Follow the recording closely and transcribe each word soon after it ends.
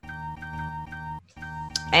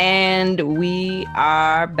And we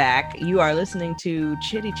are back. You are listening to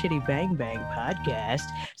Chitty Chitty Bang Bang podcast.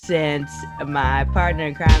 Since my partner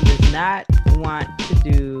in crime does not want to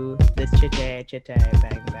do the chitty chitty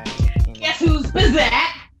bang bang. Guess who's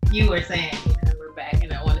that? You were saying we're back,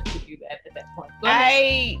 and I wanted to do that at that point.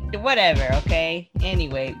 Whatever. Okay.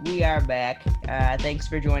 Anyway, we are back. Thanks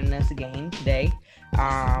for joining us again today.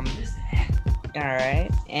 All right,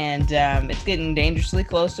 and it's getting dangerously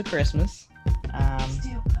close to Christmas.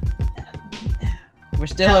 We're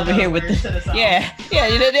still over here with the yeah.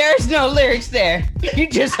 There's no lyrics there. You're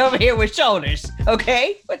just over here with shoulders.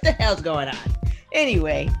 Okay, what the hell's going on?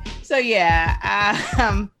 Anyway, so yeah,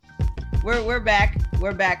 we're back.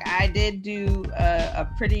 We're back. I did do a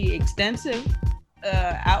pretty extensive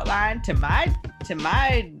outline to my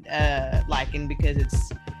liking because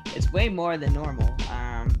it's way more than normal.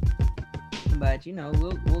 But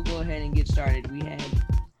we'll go ahead and get started. We had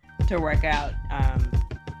to work out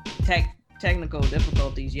technical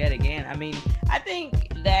difficulties yet again. I mean, I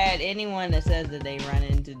think that anyone that says that they run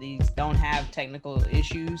into these don't have technical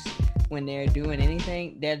issues when they're doing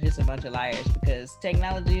anything, they're just a bunch of liars because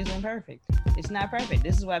technology is imperfect. It's not perfect.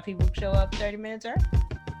 This is why people show up 30 minutes early.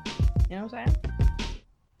 You know what I'm saying?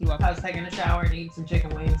 I was taking a shower and eating some chicken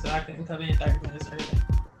wings, so I couldn't come in 30 minutes early.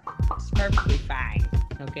 It's perfectly fine.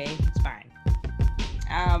 Okay? It's fine.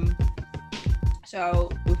 So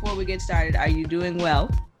before we get started, are you doing well?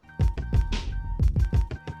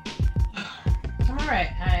 I'm all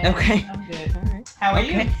right. Okay. I'm good. All right. How are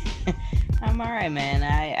you? I'm all right, man.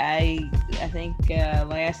 I think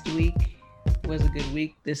last week was a good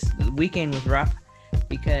week. This weekend was rough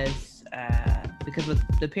because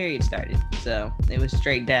the period started, so it was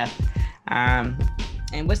straight death.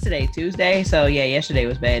 And what's today? Tuesday. So yeah, yesterday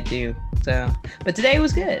was bad too. So, but today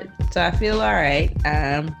was good. So I feel all right.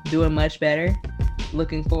 Doing much better.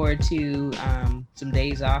 Looking forward to some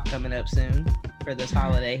days off coming up soon for this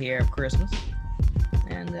holiday here of Christmas.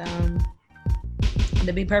 And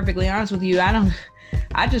to be perfectly honest with you,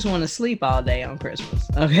 I just want to sleep all day on Christmas.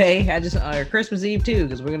 Okay, or Christmas Eve too,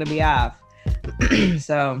 because we're gonna be off.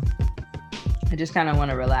 So I just kind of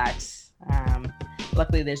want to relax.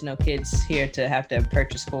 Luckily, there's no kids here to have to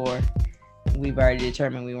purchase for. We've already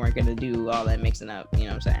determined we weren't gonna do all that mixing up. You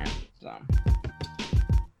know what I'm saying? So.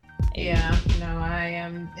 Yeah, no, I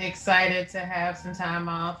am excited to have some time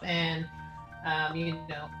off, and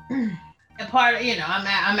a part of,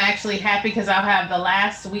 I'm actually happy because I'll have the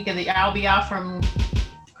last week I'll be off from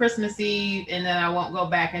Christmas Eve, and then I won't go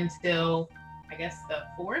back until I guess the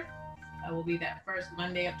 4th. I will be that first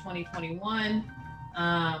Monday of 2021.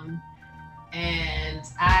 And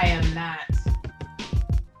I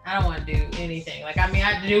don't want to do anything.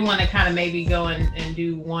 I do want to kind of maybe go and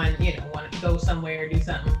do one, want to go somewhere, do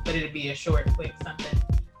something, but it'd be a short, quick something.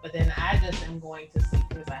 But then I just am going to sleep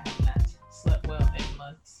because I have not slept well in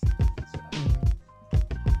months.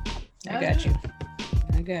 I got you,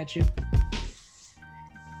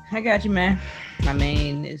 man. I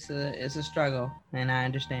mean, it's a struggle, and I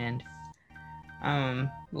understand. Well,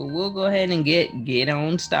 we'll go ahead and get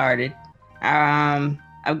on started.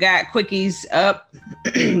 I've got quickies up.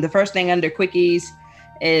 The first thing under quickies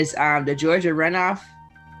is the Georgia runoff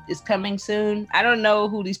is coming soon. I don't know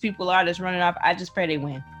who these people are that's running off. I just pray they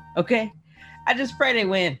win. Okay? I just pray they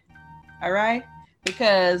win. All right?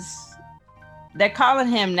 Because they're calling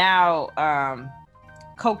him now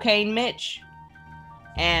Cocaine Mitch.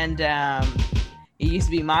 And it used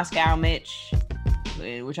to be Moscow Mitch.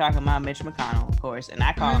 We're talking about Mitch McConnell, of course, and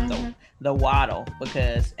I call him the Waddle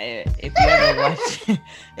because if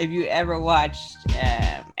you ever watched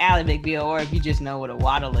Ally McBeal, or if you just know what a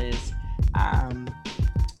waddle is,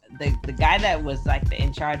 the guy that was like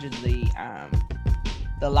in charge of the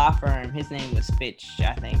law firm, his name was Fitch.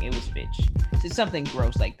 I think it was Fitch. It's something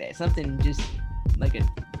gross like that. Something just like a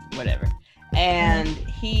whatever. And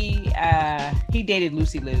he dated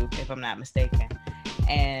Lucy Liu, if I'm not mistaken.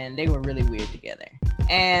 And they were really weird together.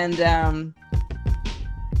 And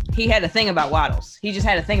he had a thing about waddles. He just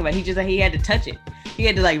had a thing about he had to touch it. He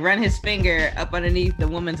had to like run his finger up underneath the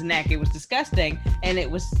woman's neck. It was disgusting, and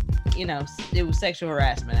it was it was sexual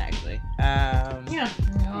harassment actually. It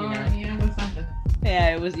was something.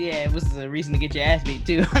 Yeah, it was a reason to get your ass beat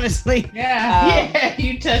too, honestly. Yeah,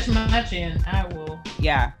 you touch my chin, I will.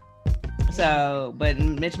 Yeah. So, but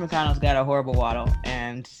Mitch McConnell's got a horrible waddle,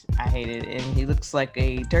 and I hate it. And he looks like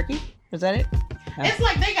a turkey. Was that it? It's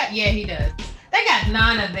like he does. They got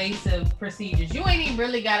non-invasive procedures. You ain't even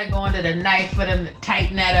really got to go under the knife for them to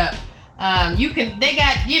tighten that up.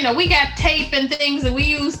 We got tape and things that we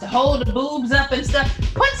use to hold the boobs up and stuff.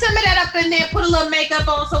 Put some of that up in there, put a little makeup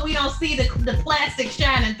on so we don't see the plastic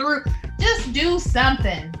shining through. Just just do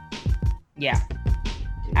something. Yeah,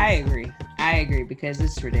 I agree because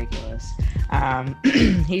it's ridiculous.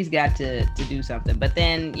 He's got to do something. But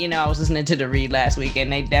then, I was listening to The Read last week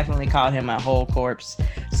and they definitely called him a whole corpse.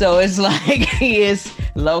 So it's like he is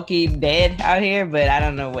low-key dead out here, but I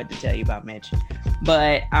don't know what to tell you about Mitch.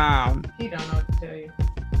 But he don't know what to tell you.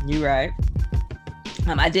 You're right.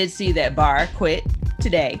 I did see that Barr quit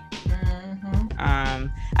today.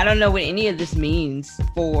 I don't know what any of this means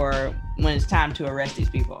for when it's time to arrest these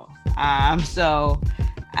people. So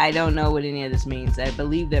I don't know what any of this means. I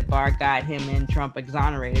believe that Barr got him and Trump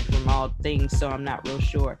exonerated from all things, so I'm not real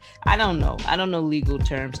sure. I don't know legal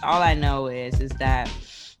terms. All I know is that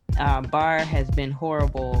Barr has been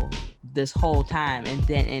horrible this whole time,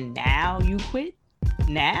 and now you quit?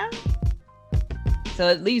 Now? So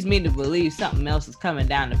it leads me to believe something else is coming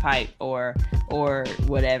down the pipe or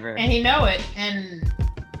whatever. And he know it. And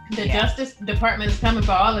the Justice Department is coming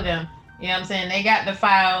for all of them. You know what I'm saying? They got the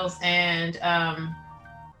files and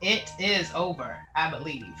it is over, I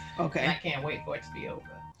believe. Okay. And I can't wait for it to be over.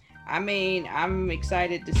 I mean, I'm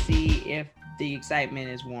excited to see if the excitement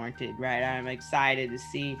is warranted, right? I'm excited to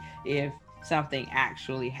see if something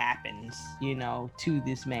actually happens, to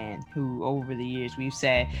this man who over the years we've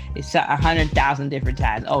said it's 100,000 different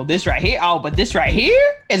times. Oh, this right here. Oh, but this right here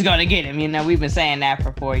is going to get him. We've been saying that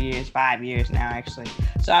for 4 years, 5 years now, actually.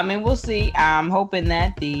 So, I mean, we'll see. I'm hoping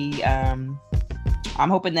that it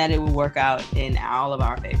will work out in all of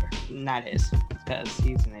our favor, not his, because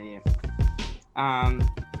he's an idiot. I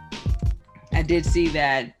did see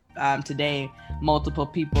that today multiple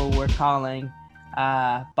people were calling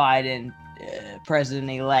Biden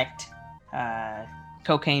president-elect,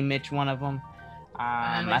 Cocaine Mitch, one of them.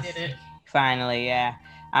 Finally, yeah.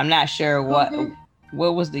 I'm not sure what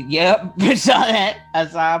was the. Yep, I saw that. I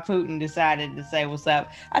saw Putin decided to say what's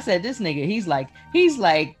up. I said, this nigga, he's like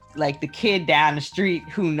the kid down the street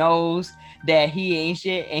who knows that he ain't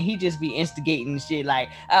shit, and he just be instigating shit like,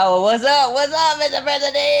 oh, what's up, Mr.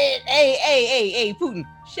 President? Hey, Putin,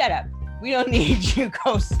 shut up. We don't need you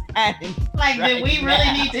co-signing. Like, right, did we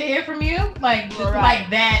really need to hear from you? Like, like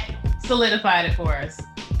that solidified it for us.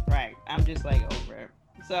 Right. I'm just like over it.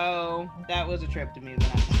 So that was a trip to me when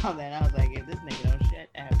I saw that. I was like, if this nigga don't shut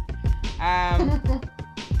up.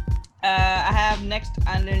 I have next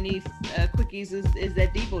underneath quickies is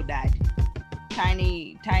that Debo died.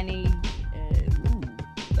 Tiny.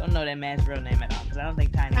 Don't know that man's real name at all because I don't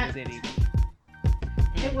think Tiny was it either.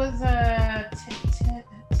 It was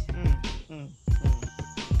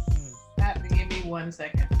Have to give me 1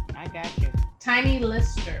 second. I got you. Tiny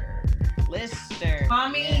Lister.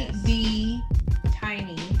 Tommy yes. D.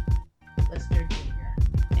 Tiny Lister Jr.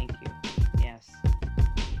 Thank you. Yes.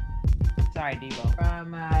 Sorry, Debo.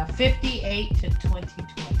 From 58 to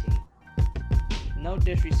 2020. No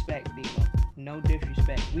disrespect, Debo. No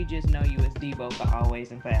disrespect. We just know you as Debo for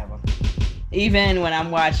always and forever. Even when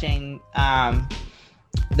I'm watching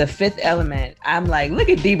The Fifth Element, I'm like, look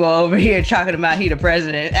at Debo over here talking about he the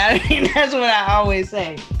president. I mean, that's what I always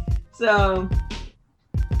say. So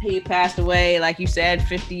he passed away, like you said,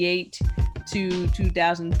 58 to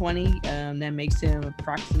 2020. That makes him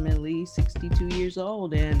approximately 62 years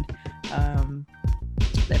old. And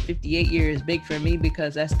that 58 year is big for me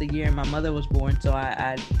because that's the year my mother was born. So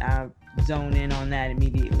I zone in on that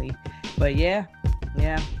immediately. But yeah,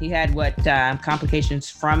 he had complications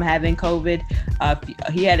from having COVID.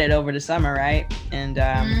 He had it over the summer, right? And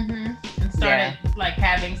and started like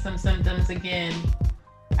having some symptoms again.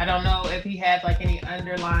 I don't know if he had like any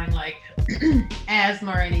underlying like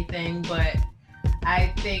asthma or anything, but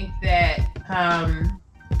I think that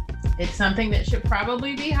it's something that should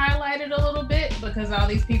probably be highlighted a little bit because all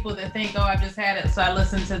these people that think, oh, I just had it. So I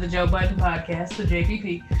listened to the Joe Budden podcast, the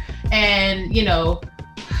JPP, and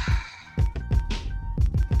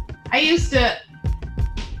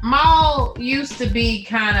Maul used to be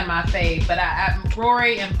kind of my fave, but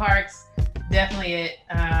Rory and Parks, definitely it.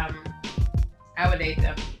 I would date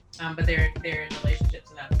them, but they're in relationships,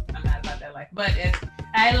 and I'm not about that life. But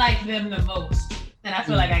I like them the most, and I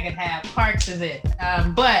feel like I could have Parks is it.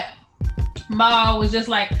 But Maul was just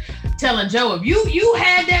like telling Joe, if you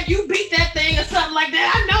had that, you beat that thing or something like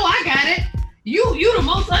that. I know I got it. You the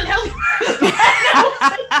most unhealthy person.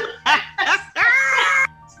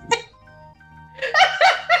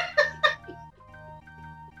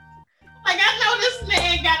 Like, I know this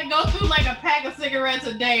man got to go through like a pack of cigarettes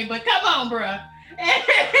a day, but come on, bruh.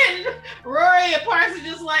 And Rory and Parks are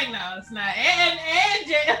just like, no, it's not.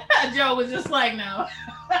 And Joe was just like, no.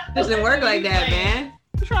 Doesn't work like that, man.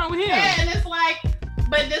 What's wrong with him? Yeah, and it's like,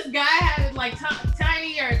 but this guy had like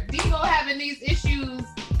Tiny or Debo having these issues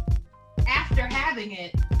after having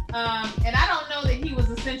it. And I don't know that he was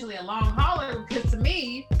essentially a long hauler, because to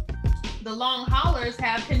me, the long haulers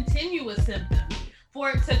have continuous symptoms.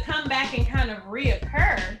 For it to come back and kind of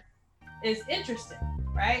reoccur is interesting,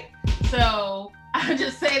 right? So I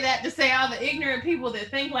just say that to say all the ignorant people that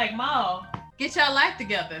think like Maul, get your life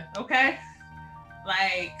together, okay?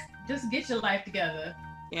 Like, just get your life together.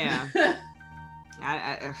 Yeah.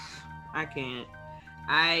 I can't.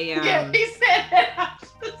 Yeah, he said that.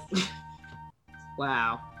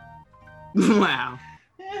 Wow. Wow.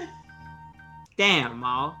 Damn,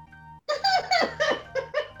 Maul.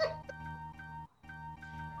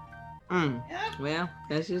 Well,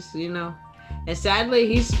 that's just, and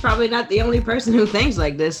sadly, he's probably not the only person who thinks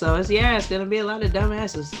like this. So it's gonna be a lot of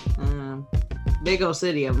dumbasses. Big old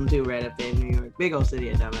city of them too, right up there in New York. Big old city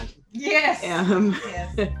of dumbasses. Yes.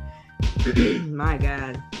 Yes. My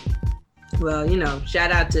God. Well,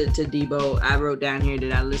 shout out to Debo. I wrote down here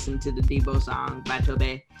that I listened to the Debo song by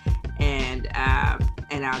Tobe, and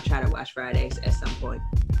I'll try to watch Fridays at some point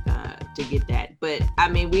to get that. But I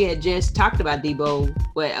mean, we had just talked about Debo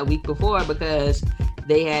a week before, because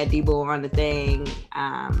they had Debo on the thing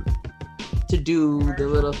to do the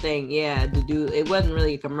little thing. Yeah, it wasn't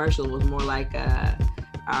really a commercial. It was more like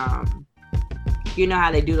you know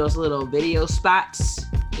how they do those little video spots,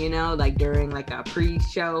 like during like a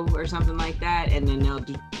pre-show or something like that, and then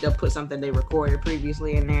they'll put something they recorded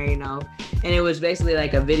previously in there, and it was basically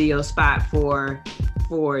like a video spot for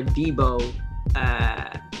Debo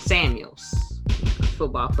Samuels,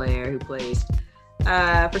 football player who plays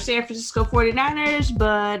for San Francisco 49ers,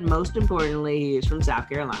 but most importantly, he is from South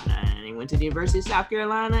Carolina, and he went to the University of South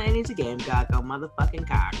Carolina, and he's a Gamecock on motherfucking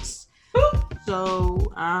Cox.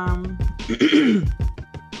 So,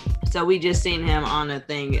 so we just seen him on a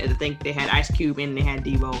thing. I think they had Ice Cube and they had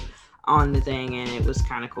Debo on the thing, and it was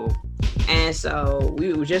kind of cool. And so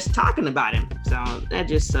we were just talking about him. So that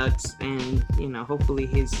just sucks. And, hopefully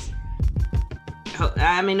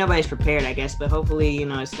nobody's prepared, I guess, but hopefully,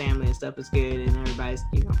 his family and stuff is good, and everybody's,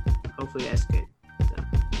 hopefully that's good.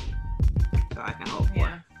 So I can hope for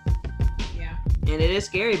it. Yeah. And it is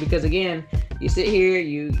scary because, again, you sit here,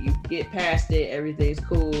 you get past it, everything's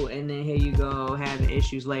cool, and then here you go having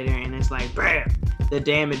issues later, and it's like, bam, the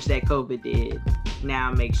damage that COVID did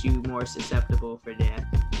now makes you more susceptible for death.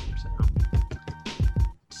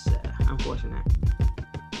 So it's unfortunate.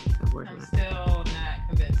 I'm still not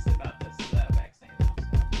convinced about this vaccine.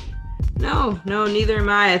 No, neither am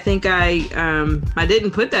I. I think I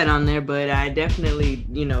didn't put that on there, but I definitely,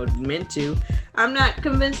 meant to. I'm not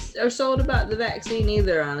convinced or sold about the vaccine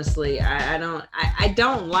either, honestly. I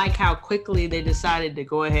don't like how quickly they decided to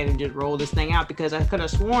go ahead and just roll this thing out, because I could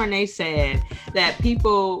have sworn they said that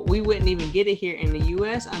we wouldn't even get it here in the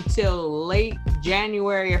US until late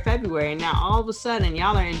January or February. And now all of a sudden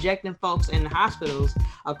y'all are injecting folks in the hospitals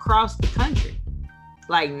across the country.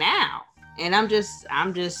 Like now. And I'm just,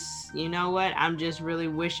 you know what? I'm just really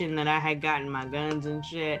wishing that I had gotten my guns and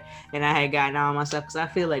shit, and I had gotten all my stuff, because I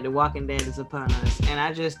feel like The Walking Dead is upon us, and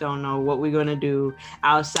I just don't know what we're gonna do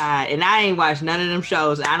outside. And I ain't watched none of them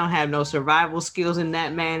shows. I don't have no survival skills in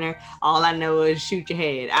that manner. All I know is shoot your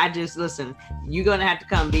head. Listen, you're gonna have to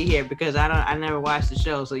come be here, because I never watched the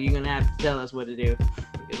show, so you're gonna have to tell us what to do,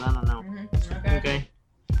 because I don't know. Mm-hmm. Okay?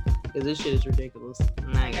 Because this shit is ridiculous,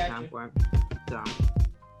 and I ain't got time for it. So.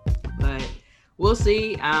 But we'll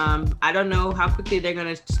see. I don't know how quickly they're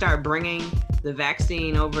gonna start bringing the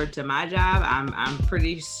vaccine over to my job. I'm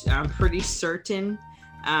pretty certain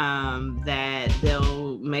that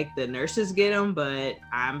they'll make the nurses get them, but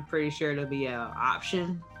I'm pretty sure it'll be an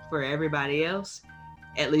option for everybody else.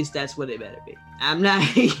 At least that's what it better be. I'm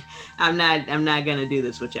not gonna do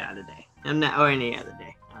this with y'all today. I'm not, or any other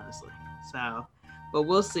day, honestly. So, but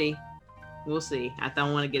we'll see. I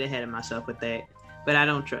don't want to get ahead of myself with that. But I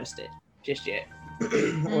don't trust it just yet,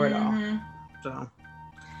 or at all. So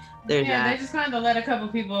there's that. They just kind of let a couple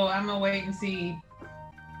people. I'm gonna wait and see.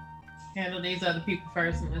 Handle these other people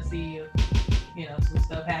first, and let's see if some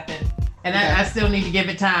stuff happen. And I still need to give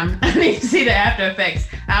it time. I need to see the after effects.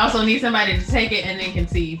 I also need somebody to take it and then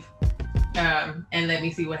conceive, and let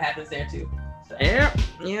me see what happens there too. So.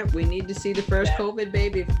 Yep. We need to see the first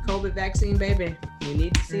COVID vaccine baby. We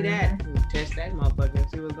need to see that. Test that motherfucker and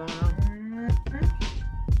see what's going on.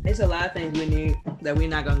 There's a lot of things we need that we're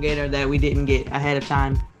not gonna get, or that we didn't get ahead of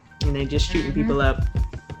time, and they're just shooting people up.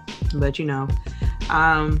 But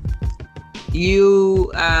oh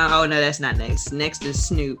no, that's not next. Next is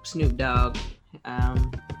Snoop Dogg.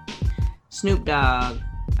 Snoop Dogg.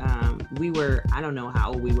 I don't know how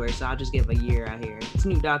old we were, so I'll just give a year out here.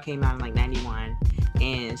 Snoop Dogg came out in like 91,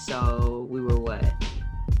 and so we were what,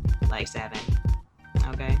 like 7?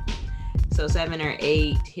 Okay. So So 7 or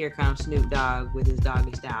 8, here comes Snoop Dogg with his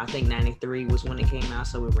Doggy Style. I think 93 was when it came out,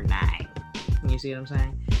 so we were 9. You see what I'm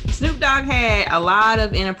saying? Snoop Dogg had a lot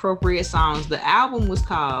of inappropriate songs. The album was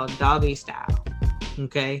called Doggy Style,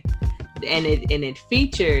 okay? And it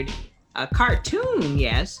featured a cartoon,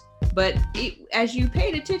 yes, but as you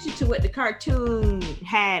paid attention to what the cartoon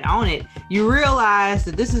had on it, you realize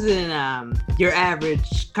that this isn't your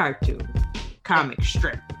average comic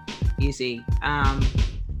strip. You see,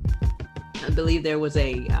 I believe there was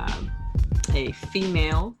a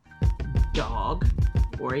female dog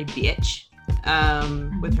or a bitch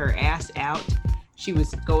with her ass out. She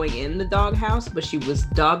was going in the doghouse, but she was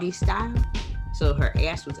doggy style, so her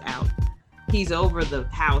ass was out. He's over the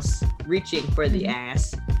house reaching for the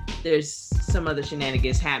ass. There's some other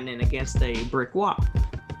shenanigans happening against a brick wall.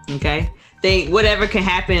 Okay? Whatever can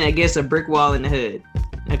happen against a brick wall in the hood,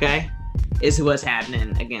 okay, is what's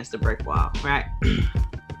happening against the brick wall, right?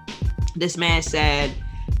 This man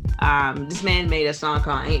made a song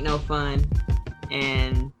called Ain't No Fun,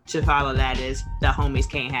 and to follow that is The Homies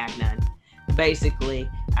Can't Have None. Basically,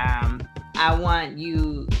 I want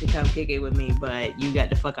you to come kick it with me, but you got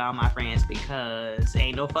to fuck all my friends because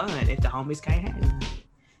ain't no fun if the homies can't have none.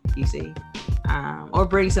 You see? Or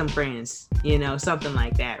bring some friends, something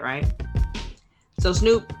like that, right? So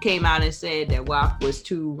Snoop came out and said that WAP was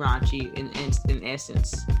too raunchy in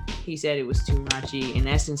essence. He said it was too raunchy. In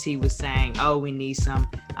essence, he was saying, oh, we need some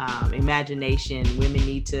imagination. Women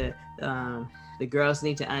need to, the girls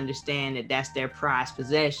need to understand that that's their prized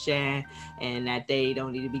possession and that they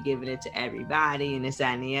don't need to be giving it to everybody and this,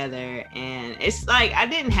 that, and the other. And it's like, I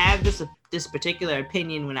didn't have this particular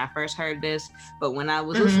opinion when I first heard this, but when I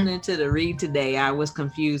was listening to the read today, I was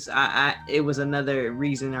confused. It was another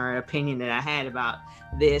reason or opinion that I had about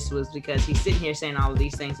this was because he's sitting here saying all of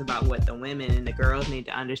these things about what the women and the girls need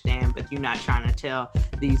to understand, but you're not trying to tell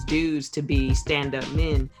these dudes to be stand-up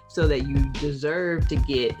men so that you deserve to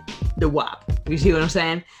get the WAP. You see what I'm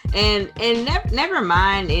saying? And never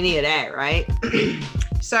mind any of that, right?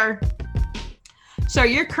 Sir,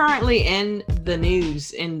 you're currently in the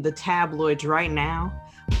news, in the tabloids right now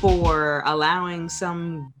for allowing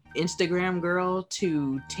some Instagram girl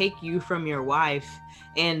to take you from your wife.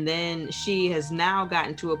 And then she has now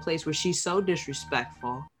gotten to a place where she's so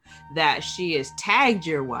disrespectful that she has tagged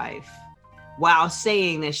your wife while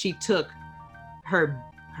saying that she took her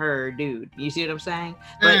dude. You see what I'm saying?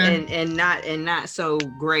 But and not so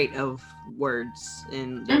great of words,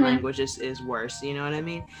 and the language is worse. You know what I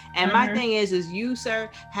mean? And my thing is you, sir,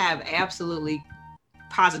 have absolutely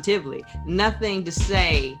positively nothing to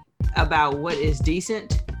say about what is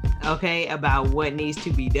decent. Okay, about what needs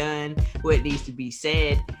to be done, what needs to be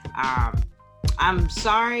said. I'm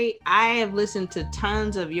sorry, I have listened to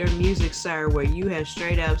tons of your music, sir, where you have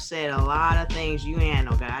straight up said a lot of things you ain't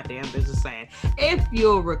no goddamn business saying. If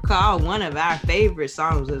you'll recall, one of our favorite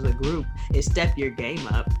songs as a group is Step Your Game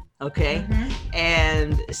Up, okay?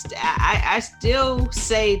 And I still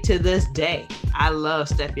say to this day, I love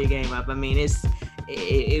Step Your Game Up. I mean, it's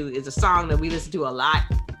a song that we listen to a lot.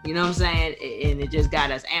 You know what I'm saying? And it just got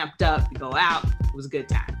us amped up to go out. It was a good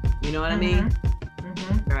time. You know what I mean?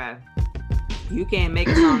 Right. You can't make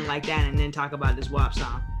a song like that and then talk about this WAP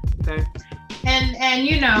song. Okay? And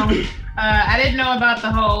I didn't know about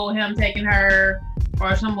the whole him taking her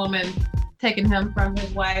or some woman taking him from his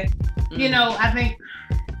wife. I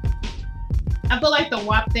feel like the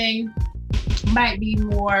WAP thing might be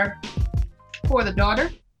more for the daughter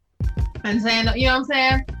and saying, you know what I'm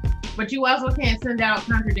saying? But you also can't send out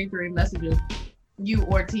contradictory messages, you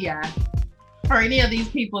or T.I., or any of these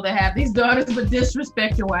people that have these daughters but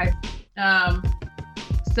disrespect your wife.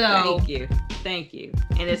 So Thank you.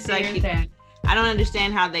 And it's like, I don't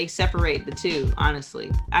understand how they separate the two, honestly.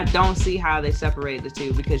 I don't see how they separate the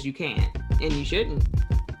two because you can't and you shouldn't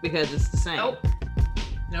because it's the same.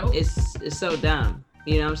 Nope. It's so dumb.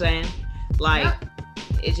 You know what I'm saying? Like,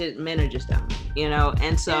 it's just, men are just dumb,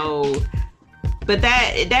 and so... But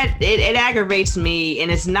it aggravates me, and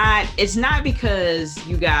it's not because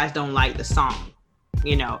you guys don't like the song.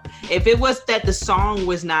 If it was that the song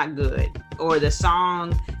was not good or the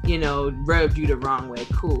song, rubbed you the wrong way,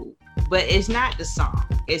 cool. But it's not the song.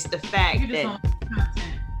 It's the fact that,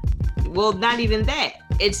 well, not even that.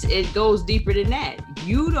 It goes deeper than that.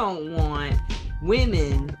 You don't want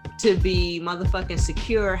women to be motherfucking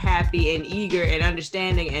secure, happy, and eager and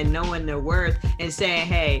understanding and knowing their worth and saying,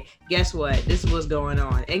 hey, guess what? This is what's going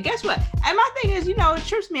on. And guess what? And my thing is, it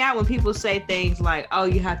trips me out when people say things like, oh,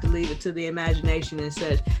 you have to leave it to the imagination and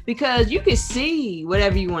such, because you can see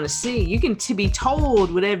whatever you want to see. You can be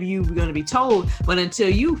told whatever you're going to be told, but until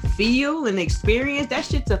you feel and experience, that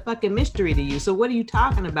shit's a fucking mystery to you. So what are you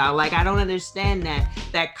talking about? Like, I don't understand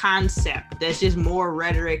that concept. That's just more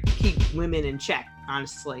rhetoric, keep women in check,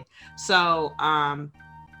 honestly. So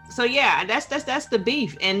yeah, that's the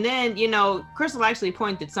beef. And then, Crystal actually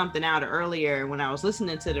pointed something out earlier when I was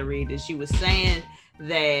listening to the read, and she was saying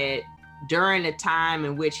that during the time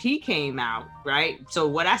in which he came out, right? So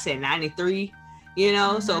what I said, 93,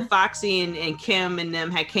 so Foxy and Kim and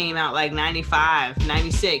them had came out like 95,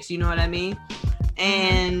 96, you know what I mean?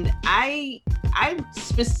 And I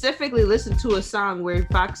specifically listened to a song where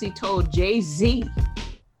Foxy told Jay-Z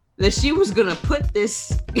that she was gonna put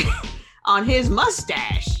this on his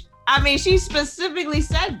mustache. I mean, she specifically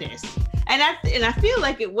said this, and I feel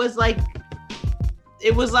like it was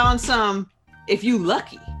on some if you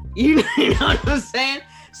lucky, you know what I'm saying?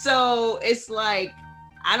 So it's like,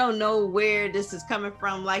 I don't know where this is coming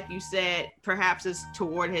from. Like you said, perhaps it's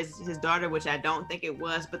toward his daughter, which I don't think it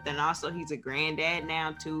was, but then also he's a granddad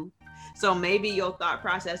now too. So maybe your thought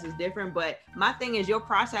process is different, but my thing is your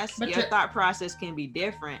thought process can be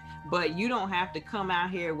different, but you don't have to come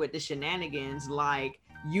out here with the shenanigans like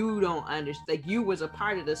you don't understand. Like, you was a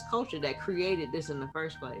part of this culture that created this in the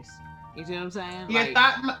first place. You see what I'm saying? Your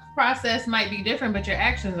thought process might be different, but your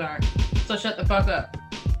actions aren't. So shut the fuck up.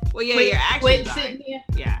 Well, yeah, your actions quit sitting here.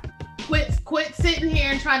 Yeah. Quit sitting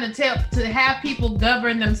here and trying to have people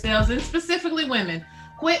govern themselves, and specifically women.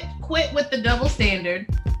 Quit with the double standard.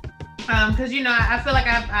 Because I feel like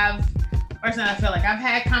I've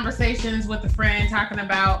had conversations with a friend talking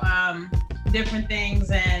about different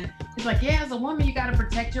things, and it's like, yeah, as a woman, you got to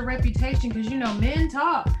protect your reputation because men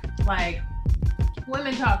talk. Like,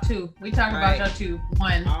 women talk too. We talk about y'all too.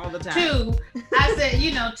 One, all the time. Two, I said,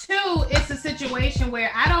 two, it's a situation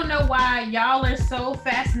where I don't know why y'all are so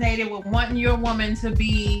fascinated with wanting your woman to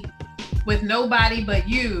be with nobody but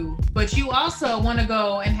you also want to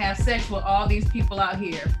go and have sex with all these people out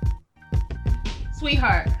here.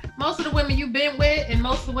 Sweetheart, most of the women you've been with and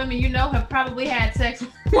most of the women have probably had sex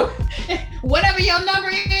with whatever your number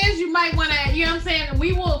is. You might want to, you know what I'm saying?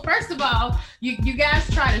 We will, first of all, you guys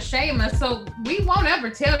try to shame us, so we won't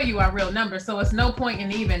ever tell you our real number, so it's no point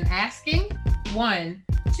in even asking. One.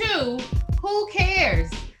 Two, who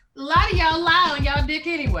cares? A lot of y'all lie on y'all dick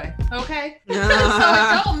anyway, okay? So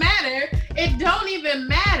it don't matter. It don't even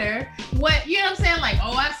matter what, you know what I'm saying? Like,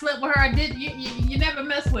 oh, I slept with her. I did. You never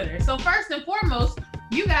mess with her. So first and foremost,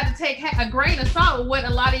 you got to take a grain of salt with what a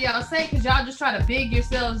lot of y'all say, because y'all just try to big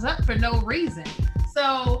yourselves up for no reason.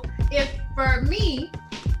 So for me,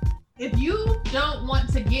 if you don't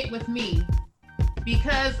want to get with me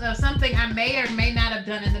because of something I may or may not have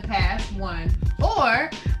done in the past, one, or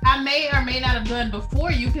I may or may not have done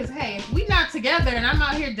before you, because hey, if we not together and I'm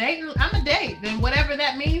out here dating, I'm a date, then whatever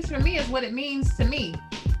that means for me is what it means to me.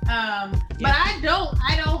 But I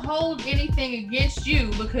don't hold anything against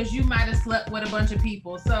you because you might have slept with a bunch of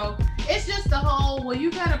people. So it's just the whole, well,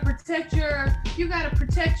 you gotta protect your,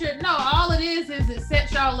 no, all it is it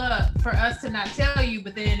sets y'all up for us to not tell you,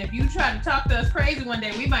 but then if you try to talk to us crazy one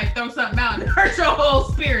day, we might throw something out and hurt your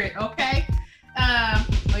whole spirit, okay?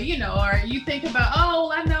 Or you think about,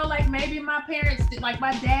 oh, I know, like maybe my parents did, like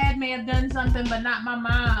my dad may have done something, but not my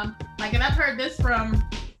mom. Like, and I've heard this from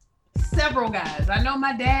several guys. I know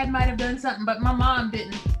my dad might have done something, but my mom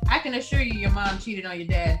didn't. I can assure you, your mom cheated on your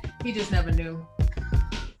dad. He just never knew.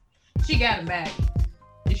 She got him back.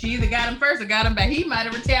 She either got him first or got him back. He might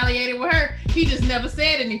have retaliated with her. He just never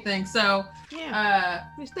said anything. So,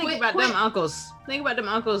 just think about them uncles. Think about them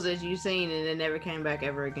uncles that you seen and they never came back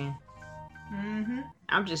ever again. Mm-hmm.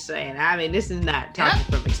 I'm just saying. I mean, this is not talking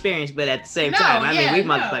from experience, but at the same time, I mean, we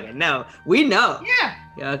motherfucking know. We know.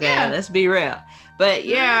 Yeah. Okay, let's be real. But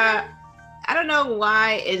I don't know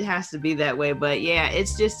why it has to be that way, but yeah,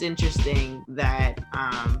 it's just interesting that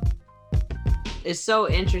it's so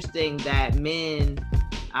interesting that men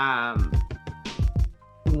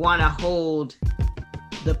want to hold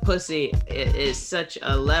the pussy is such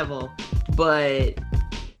a level, but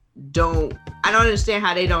I don't understand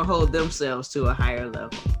how they don't hold themselves to a higher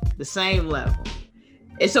level, the same level.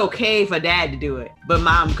 It's okay for dad to do it, but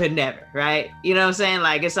mom could never, right? You know what I'm saying?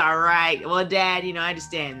 Like, it's all right. Well, dad, I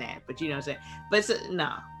understand that, but you know what I'm saying? But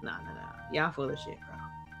no. Y'all full of shit, bro.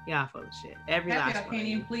 Y'all full of shit. Every last one. Can't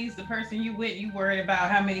even please the person you with. You worried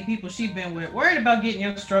about how many people she been with. Worried about getting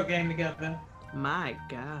your stroke game together. My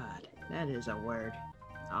God, that is a word.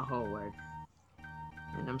 A whole word.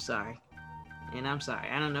 And I'm sorry.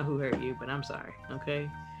 I don't know who hurt you, but I'm sorry. Okay.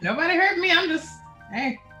 Nobody hurt me. I'm just,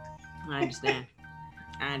 hey. I understand.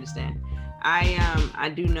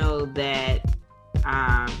 I do know that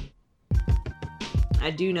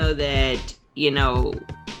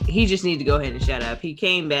he just needs to go ahead and shut up. He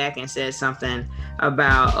came back and said something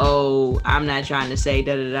about, I'm not trying to say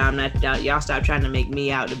da-da-da, I'm not, y'all stop trying to make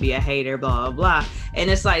me out to be a hater, blah, blah, blah. And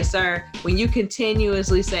it's like, sir, when you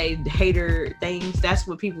continuously say hater things, that's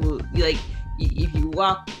what people, like, if you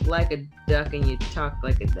walk like a duck and you talk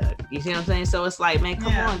like a duck, you see what I'm saying? So it's like, man,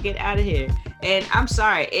 come on, get out of here. And I'm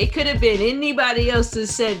sorry, it could have been anybody else that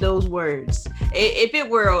said those words. If it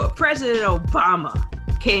were President Obama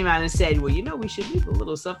came out and said, well, we should leave a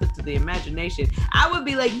little something to the imagination, I would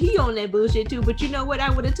be like, he on that bullshit too. But you know what?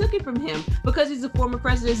 I would have took it from him because he's a former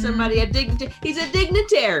president, he's a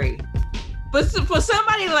dignitary. But for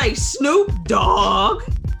somebody like Snoop Dogg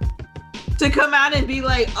to come out and be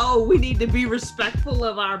like, we need to be respectful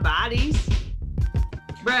of our bodies,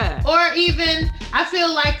 bruh. Or even, I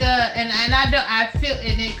feel like and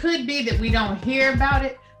it could be that we don't hear about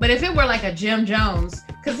it, but if it were like a Jim Jones,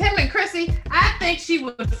 because him and Chrissy, I think she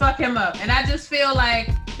would fuck him up, and I just feel like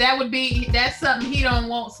that's something he don't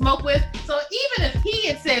want smoke with. So even if he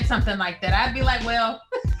had said something like that, I'd be like, well,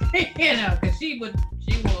 because she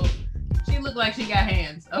look like she got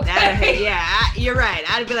hands. Okay. You're right.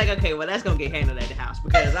 I'd be like, okay, well, that's gonna get handled at the house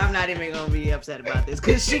because I'm not even gonna be upset about this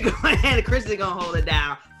because Chrissy gonna hold it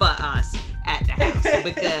down for us at the house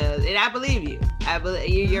because, and I believe you.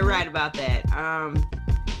 You're right about that.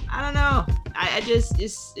 I don't know. I just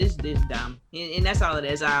it's dumb, and that's all it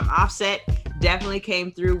is. Offset definitely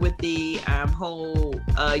came through with the whole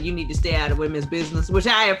you need to stay out of women's business, which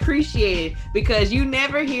I appreciated because you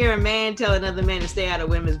never hear a man tell another man to stay out of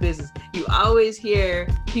women's business. You always hear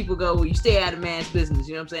people go, well, you stay out of man's business.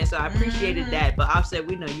 You know what I'm saying? So I appreciated that. But Offset,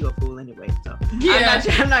 we know you a fool anyway. So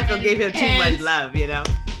I'm not gonna give him too much love,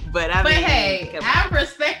 But hey, I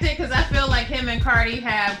respect it because I feel like him and Cardi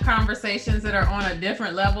have conversations that are on a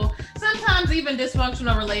different level. Sometimes even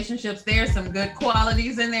dysfunctional relationships, there's some good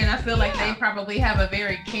qualities in there, and I feel like they probably have a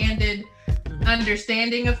very candid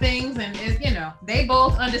understanding of things, and they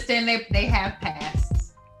both understand they have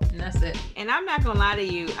pasts, and that's it. And I'm not gonna lie to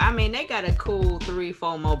you, I mean, they got a cool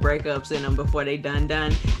 3-4 more breakups in them before they done.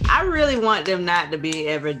 I really want them not to be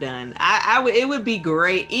ever done. It would be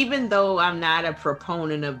great, even though I'm not a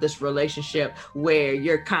proponent of this relationship where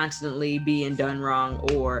you're constantly being done wrong,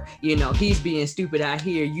 or he's being stupid out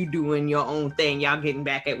here, you doing your own thing, y'all getting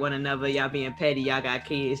back at one another, y'all being petty, y'all got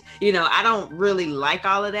kids. I don't really like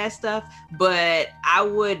all of that stuff, but I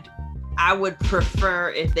would prefer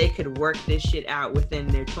if they could work this shit out within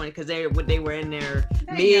their 20s, because they were in their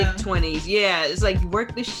mid-20s. Yeah, it's like,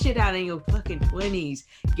 work this shit out in your fucking 20s.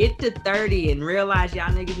 Get to 30 and realize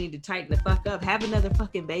y'all niggas need to tighten the fuck up. Have another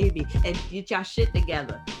fucking baby and get y'all shit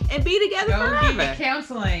together and be together forever. Get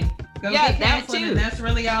counseling. Get counseling, and that's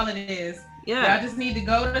really all it is. Yeah. Y'all just need to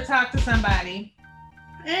go to talk to somebody.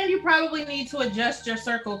 And you probably need to adjust your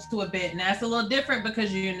circle to a bit. And that's a little different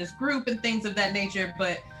because you're in this group and things of that nature,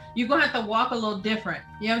 but you're going to have to walk a little different.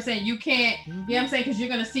 You know what I'm saying? You can't, you know what I'm saying? Because you're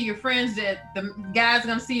going to see your friends, that the guy's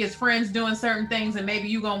going to see his friends doing certain things, and maybe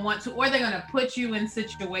you're going to want to, or they're going to put you in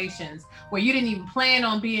situations where you didn't even plan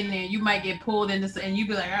on being there. You might get pulled into, and you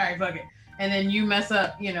be like, all right, fuck it. And then you mess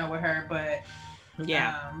up, with her. But but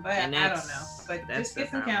I don't know. But just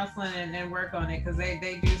get some counseling and work on it, because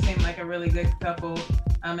they do seem like a really good couple.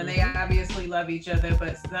 And they obviously love each other,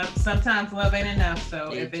 but sometimes love ain't enough.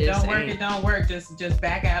 So if it don't work, it don't work. Just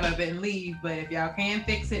back out of it and leave. But if y'all can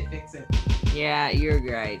fix it, fix it. Yeah, you're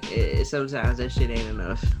right. Sometimes that shit ain't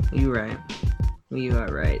enough. You right. You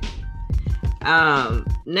are right.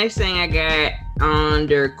 Next thing I got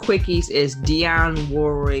under quickies is Dionne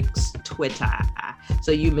Warwick's Twitter.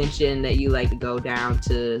 So you mentioned that you like to go down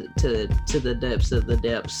to the depths of the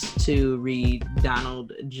depths to read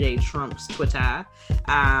Donald J. Trump's Twitter.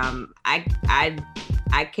 I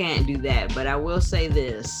can't do that, but I will say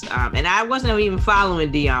this. And I wasn't even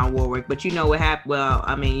following Dionne Warwick, but you know what happened? Well,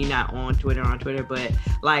 I mean, you're not on Twitter, but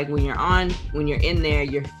like when you're in there,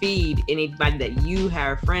 your feed, anybody that you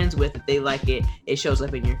have friends with, if they like it, it shows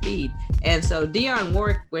up in your feed. And so Dionne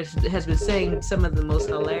Warwick has been saying some of the most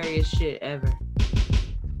hilarious shit ever.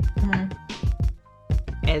 Mm-hmm.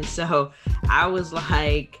 And so I was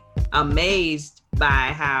like amazed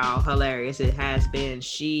by how hilarious it has been.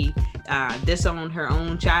 She disowned her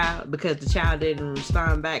own child because the child didn't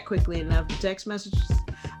respond back quickly enough to text messages.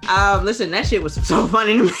 Listen, that shit was so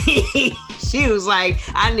funny to me. She was like,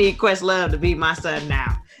 I need Questlove to be my son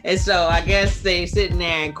now. And so I guess they sitting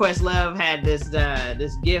there, and Questlove had this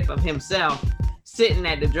gif of himself sitting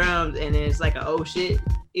at the drums, and it's like a oh shit,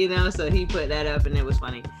 you know, so he put that up and it was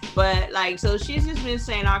funny. But like, so she's just been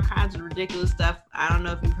saying all kinds of ridiculous stuff. I don't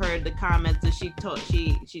know if you've heard the comments that she talked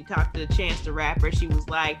to Chance the Rapper. She was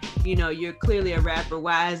like, you know, you're clearly a rapper,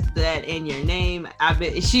 why is that in your name?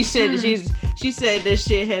 She said this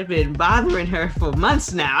shit had been bothering her for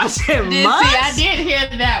months now. I said, months? See, I did hear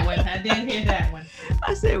that one.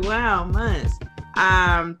 I said, wow, months.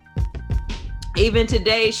 Even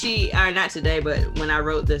today, not today, but when I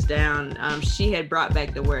wrote this down, she had brought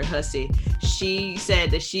back the word hussy. She said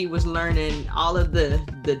that she was learning all of the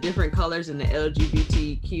different colors in the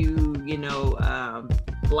LGBTQ, you know,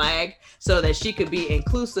 flag, so that she could be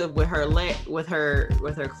inclusive with her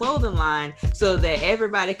clothing line, so that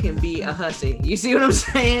everybody can be a hussy. You see what I'm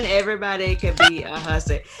saying? Everybody can be a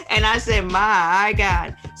hussy. And I said, my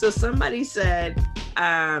God. So somebody said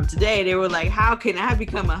today, they were like, how can I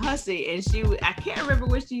become a hussy? And I can't remember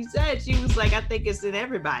what she said. She was like, I think it's in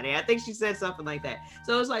everybody. I think she said something like that.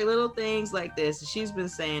 So it's like little things like this. She's been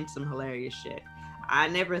saying some hilarious shit. I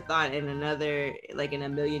never thought in a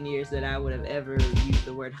million years that I would have ever used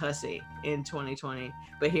the word hussy in 2020,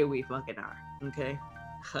 but here we fucking are. Okay,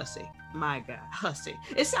 hussy. My God, hussy.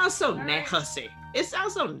 It sounds so hussy. It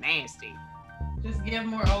sounds so nasty. Just give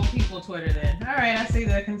more old people Twitter then. All right, I see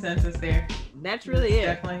the consensus there. That's really it.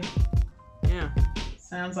 Definitely. Yeah.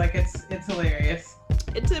 Sounds like it's hilarious.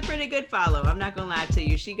 It's a pretty good follow. I'm not gonna lie to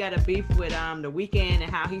you. She got a beef with The Weeknd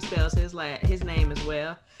and how he spells his name as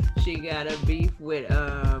well. She got a beef with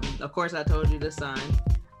of course I told you the son.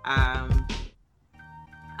 I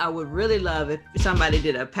would really love if somebody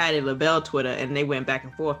did a Patti LaBelle Twitter and they went back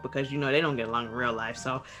and forth, because you know they don't get along in real life.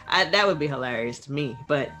 So that would be hilarious to me.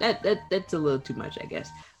 But that's a little too much, I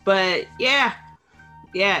guess. But yeah,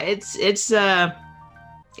 it's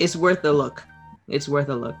worth a look. It's worth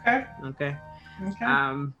a look. Okay.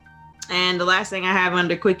 And the last thing I have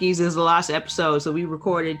under quickies is the lost episode. So we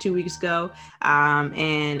recorded 2 weeks ago,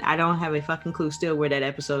 and I don't have a fucking clue still where that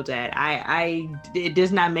episode's at. It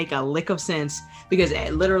does not make a lick of sense, because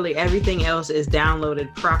literally everything else is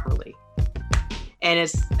downloaded properly, and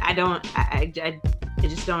I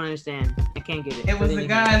just don't understand. I can't get it. It was the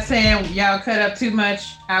guy saying, y'all cut up too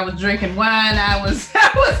much. I was drinking wine. I was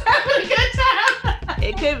having a good time.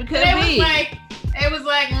 It could be. It was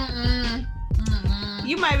like,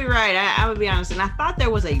 You might be right. I would be honest. And I thought there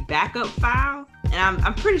was a backup file, and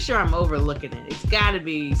I'm pretty sure I'm overlooking it. It's got to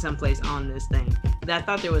be someplace on this thing. But I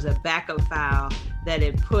thought there was a backup file that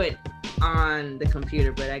it put on the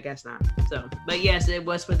computer, but I guess not. So, but yes, it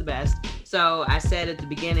was for the best. So I said at the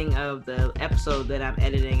beginning of the episode that I'm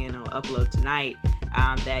editing and I'll upload tonight,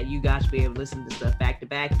 that you guys will be able to listen to stuff back to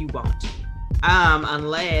back. You won't.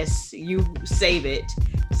 Unless you save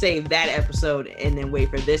that episode and then wait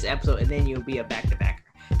for this episode, and then you'll be a back-to-backer.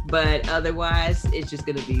 But otherwise, it's just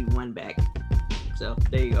gonna be one back. So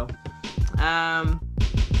there you go.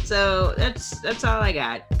 So that's all I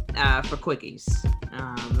got for quickies.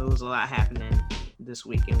 There was a lot happening this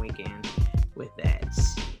week and weekend with that.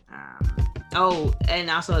 Oh, and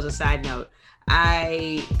also as a side note,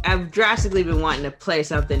 I've drastically been wanting to play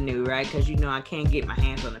something new, right? Because you know I can't get my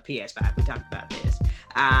hands on the PS5. We talked about this.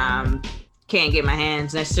 Can't get my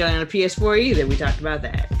hands necessarily on the PS4 either. We talked about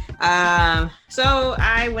that. So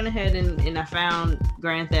I went ahead and I found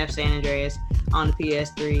Grand Theft San Andreas on the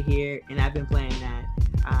PS3 here, and I've been playing that.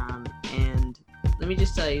 And let me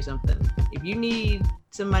just tell you something. If you need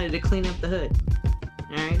somebody to clean up the hood,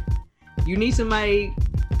 all right? You need somebody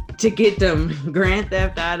to get them Grand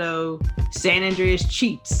Theft Auto San Andreas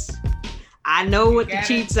cheats. I know what the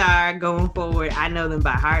cheats are going forward. I know them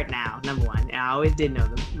by heart now, number one. And I always did know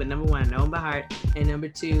them. But number one, I know them by heart. And number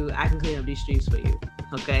two, I can clean up these streets for you.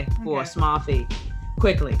 Okay? For a small fee.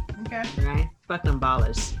 Quickly. Okay. Right? Fuck them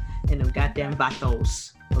ballers. And them goddamn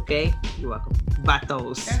vatos. Okay? You're welcome.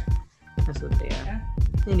 Vatos. Okay. That's what they are.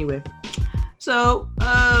 Okay. Anyway. So,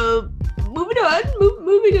 moving on.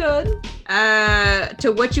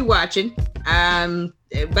 To what you watching.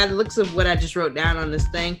 By the looks of what I just wrote down on this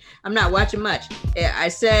thing, I'm not watching much. I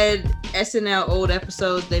said SNL old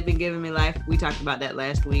episodes, they've been giving me life. We talked about that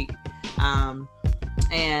last week.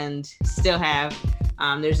 And still have.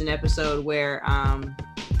 There's an episode where,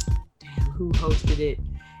 who hosted it?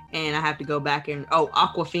 And I have to go back and,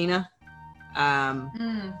 Awkwafina.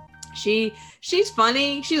 She's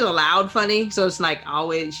funny. She's allowed funny. So it's like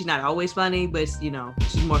she's not always funny, but you know,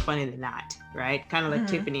 she's more funny than not, right? Kind of like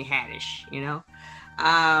Tiffany Haddish, you know?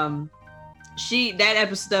 that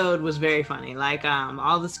episode was very funny. Like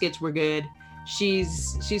all the skits were good.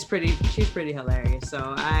 She's pretty hilarious.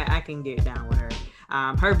 So I can get down with her.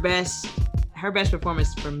 Her best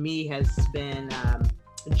performance for me has been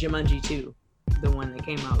Jumanji 2, the one that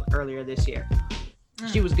came out earlier this year.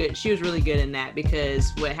 She was good. She was really good in that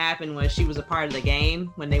because what happened was she was a part of the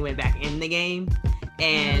game when they went back in the game,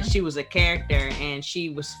 and she was a character, and she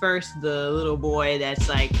was first the little boy that's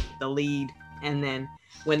like the lead, and then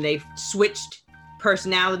when they switched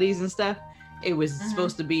personalities and stuff, it was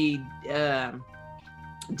supposed to be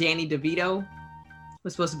Danny DeVito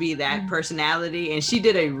was supposed to be that personality, and she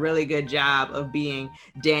did a really good job of being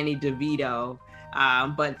Danny DeVito,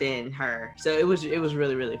 but then her. So it was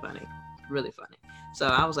really, really funny. Really funny. So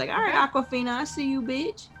I was like, all right, Aquafina, I see you,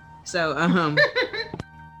 bitch. So,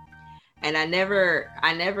 and I never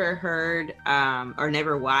heard, or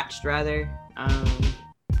never watched rather,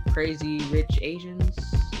 Crazy Rich Asians,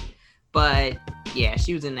 but yeah,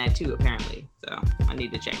 she was in that too, apparently. So I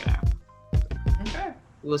need to check it out. Okay.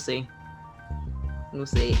 We'll see.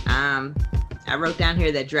 I wrote down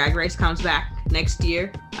here that Drag Race comes back next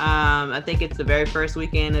year. I think it's the very first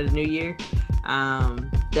weekend of the new year.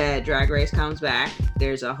 That Drag Race comes back.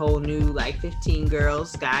 There's a whole new like 15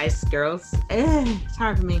 girls. It's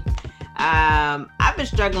hard for me. I've been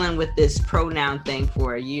struggling with this pronoun thing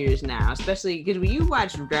for years now, especially because when you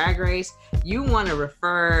watch Drag Race, you want to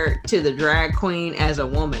refer to the drag queen as a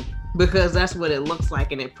woman because that's what it looks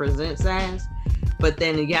like and it presents as. But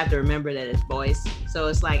then you have to remember that it's boys. So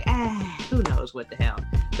it's like, who knows what the hell.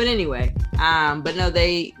 But anyway, but no,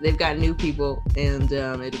 they've got new people and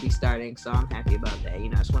it'll be starting. So I'm happy about that. You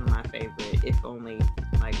know, it's one of my favorite, if only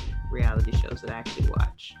like reality shows that I actually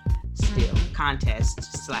watch. Still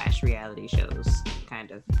contest/reality shows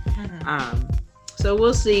kind of. So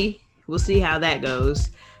we'll see how that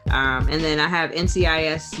goes. And then I have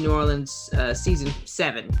NCIS New Orleans season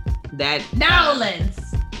 7. New Orleans.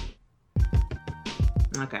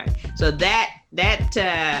 Okay, so that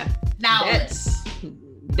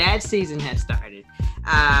season has started.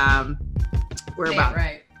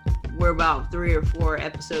 We're about 3 or 4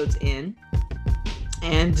 episodes in,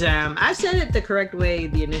 and I said it the correct way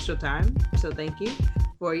the initial time. So thank you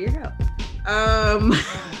for your help.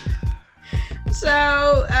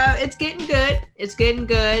 So it's getting good. It's getting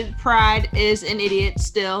good. Pride is an idiot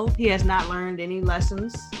still. He has not learned any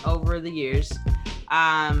lessons over the years.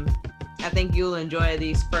 I think you'll enjoy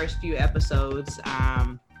these first few episodes.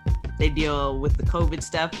 They deal with the COVID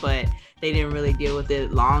stuff, but they didn't really deal with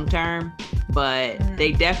it long term. But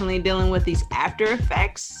they definitely dealing with these after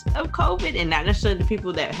effects of COVID, and not necessarily the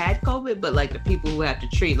people that had COVID, but like the people who have to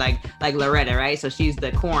treat, like Loretta, right? So she's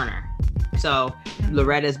the coroner. So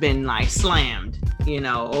Loretta's been like slammed, you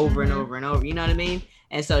know, over and over and over. You know what I mean?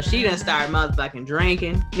 And so she done started motherfucking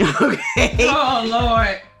drinking. Okay. Oh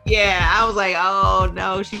Lord. Yeah, I was like, oh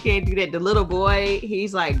no, she can't do that. The little boy,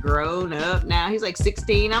 he's like grown up now. He's like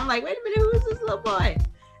 16. I'm like, wait a minute, who is this little boy?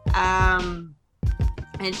 And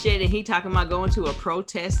shit, and he talking about going to a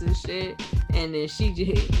protest and shit. And then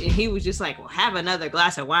he was just like, well, have another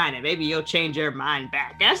glass of wine and maybe you'll change your mind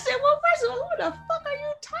back. I said, well, first of all, who the fuck are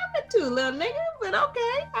you talking to, little nigga? But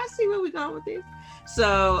okay, I see where we going with this.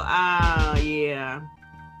 So, yeah,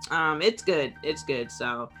 it's good. It's good.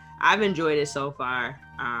 So I've enjoyed it so far.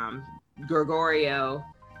 Gregorio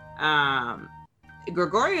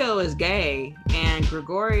is gay, and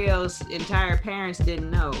Gregorio's entire parents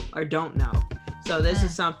didn't know or don't know. So this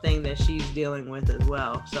is something that she's dealing with as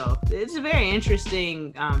well. So it's a very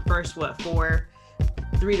interesting first 3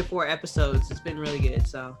 to 4 episodes. It's been really good.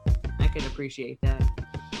 So I can appreciate that.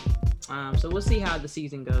 So we'll see how the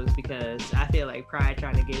season goes, because I feel like Pride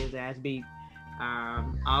trying to get his ass beat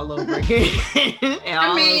all over again.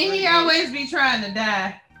 He always be trying to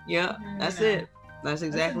die. Yeah, that's it. That's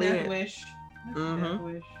exactly That's a death it. Wish. That's a death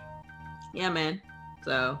wish. Yeah, man.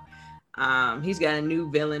 So he's got a new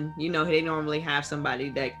villain. You know, they normally have somebody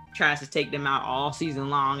that tries to take them out all season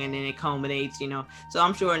long, and then it culminates, you know. So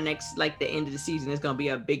I'm sure next, like the end of the season, is gonna be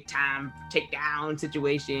a big time takedown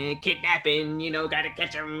situation, kidnapping, you know, gotta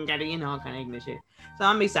catch them, gotta, you know, all kind of ignorant shit. So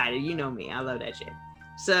I'm excited. You know me, I love that shit.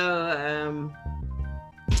 So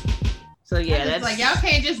yeah, that's like, y'all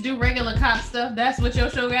can't just do regular cop stuff. That's what your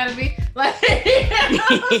show gotta be. Like, hey,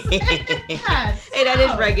 that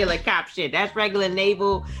is regular cop shit. That's regular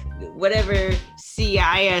naval, whatever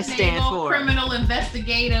CIS stands for. Criminal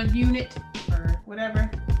Investigative Unit or whatever.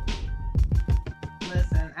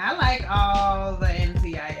 Listen, I like all the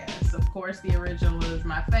NCIS. Of course, the original is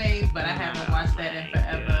my fave, but I haven't watched that in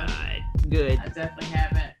forever. God. Good. I definitely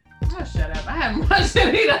haven't. Oh, shut up. I haven't watched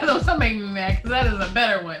it either. Don't make me mad, because that is a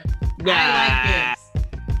better one. I like this.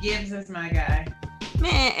 Gibbs is my guy.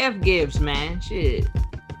 Man, F Gibbs, man. Shit.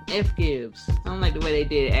 F Gibbs. I don't like the way they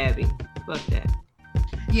did Abby. Fuck that.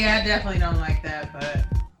 Yeah, I definitely don't like that, but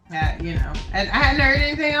you know, I hadn't heard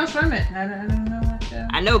anything else from it. I don't know what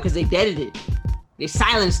I know, because they deaded it. They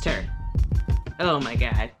silenced her. Oh my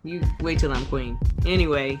God. You wait till I'm queen.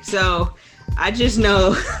 Anyway, so I just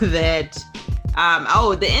know that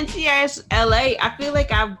the NCIS LA, I feel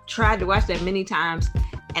like I've tried to watch that many times,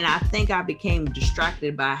 and I think I became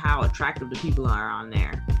distracted by how attractive the people are on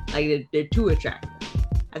there. Like they're too attractive.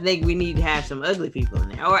 I think we need to have some ugly people in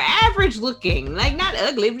there, or average looking, like not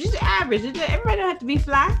ugly, but just average. Everybody don't have to be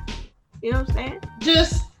fly. You know what I'm saying?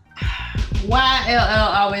 Just why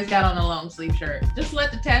LL always got on a long sleeve shirt. Just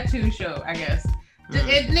let the tattoo show, I guess.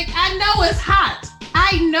 Nick, I know it's hot.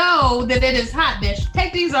 I know that it is hot. Then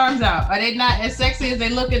take these arms out. Are they not as sexy as they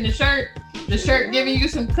look in the shirt? The shirt giving you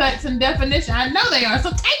some cuts and definition. I know they are.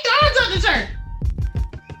 So take the arms out the shirt.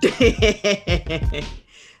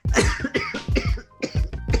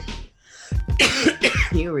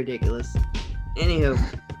 You're ridiculous. Anywho,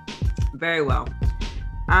 very well.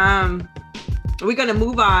 We're gonna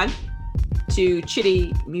move on to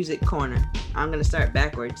Chitty Music Corner. I'm gonna start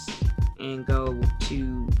backwards and go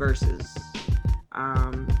to Versus.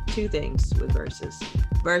 Two things with Versus.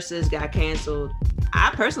 Versus got canceled.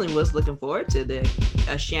 I personally was looking forward to the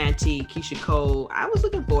Ashanti, Keisha Cole. I was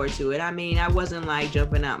looking forward to it. I mean, I wasn't like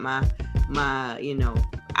jumping out my, you know,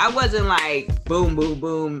 I wasn't like boom, boom,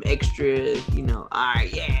 boom, extra, you know, all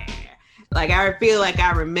right, yeah. Like, I feel like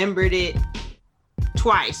I remembered it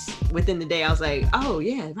twice within the day. I was like, oh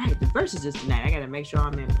yeah, right, the Versus is tonight. I gotta make sure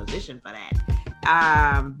I'm in position for that.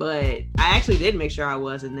 But I actually did make sure I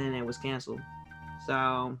was, and then it was canceled.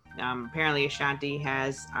 So apparently Ashanti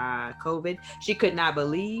has COVID. She could not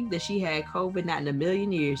believe that she had COVID. Not in a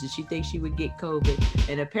million years did she think she would get COVID.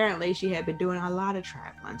 And apparently she had been doing a lot of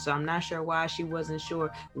traveling. So I'm not sure why she wasn't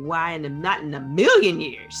sure why not in a million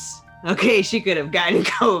years. Okay, she could have gotten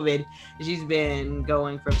COVID. She's been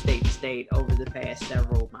going from state to state over the past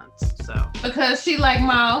several months. So because she like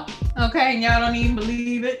Mal, okay, and y'all don't even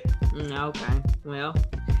believe it. Okay, well,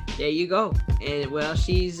 there you go. And well,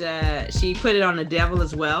 she put it on the devil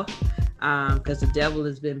as well, because the devil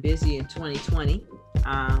has been busy in 2020.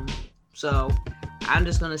 So I'm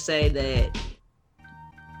just gonna say that.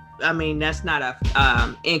 I mean, that's not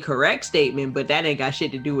a incorrect statement, but that ain't got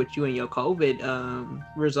shit to do with you and your COVID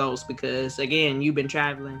results, because again, you've been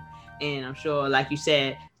traveling, and I'm sure, like you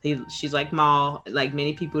said, she's like Maul. Like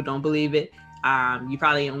many people don't believe it. You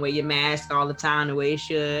probably don't wear your mask all the time the way you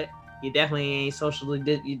should. You definitely ain't socially,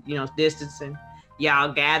 distancing.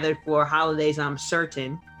 Y'all gathered for holidays, I'm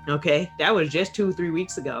certain. Okay, that was just 2-3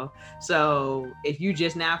 weeks ago. So if you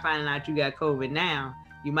just now finding out you got COVID now,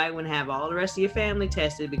 you might want to have all the rest of your family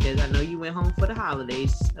tested, because I know you went home for the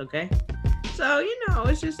holidays. Okay, so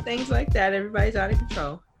it's just things like that. Everybody's out of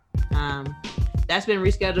control. That's been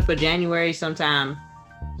rescheduled for January sometime.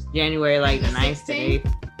 January like the 9th to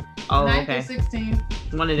 8th. Oh, 9th okay. to 16th.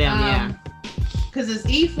 One of them, yeah. Because it's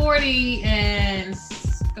E40 and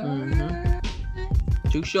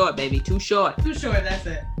Too short, baby. Too short. Too short. That's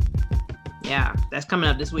it. Yeah, that's coming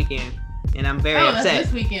up this weekend, and I'm very upset. That's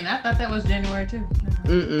this weekend. I thought that was January too.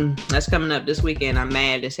 That's coming up this weekend. I'm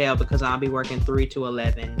mad as hell because I'll be working 3 to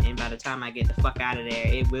 11, and by the time I get the fuck out of there,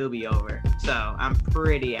 it will be over. So I'm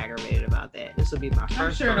pretty aggravated about that. This will be my first.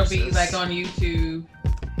 I'm sure it'll be like on YouTube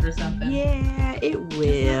or something. Yeah, it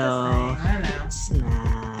will. I know. It's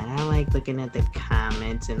not. I like looking at the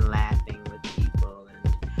comments and laughing with people,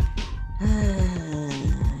 and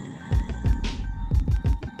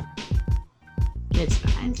it's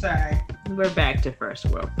fine. I'm sorry. We're back to first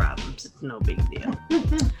world problems. It's no big deal.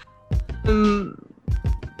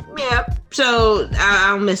 Yeah, so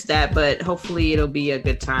I'll miss that, but hopefully it'll be a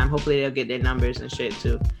good time. Hopefully they'll get their numbers and shit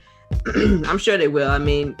too. I'm sure they will. I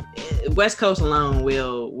mean, West Coast alone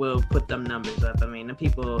will put them numbers up. I mean, the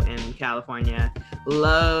people in California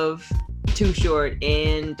love Too Short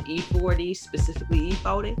and E40, specifically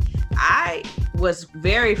E40. I was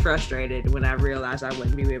very frustrated when I realized I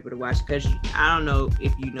wouldn't be able to watch it, because I don't know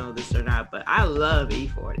if you know this or not, but I love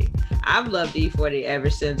E40. I've loved E40 ever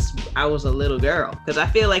since I was a little girl, because I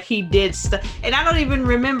feel like he did stuff, and I don't even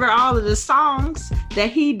remember all of the songs that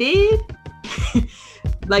he did.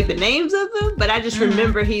 Like the names of them, but I just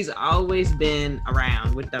remember he's always been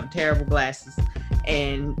around with them terrible glasses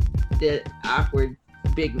and the awkward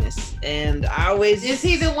bigness. And I always... Is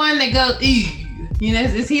he the one that goes, ew?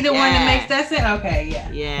 Is he the one that makes that sound? Okay, yeah.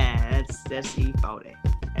 Yeah, that's E40.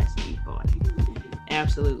 That's E40.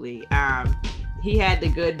 Absolutely. He had the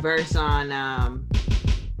good verse on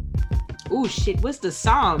oh shit, what's the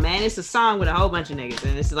song, man? It's a song with a whole bunch of niggas,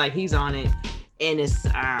 and it's like he's on it, and it's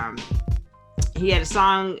he had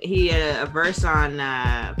a verse on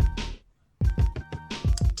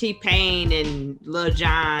T-Pain and Lil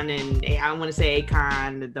Jon and I want to say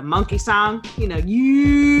Akon, the monkey song, you know,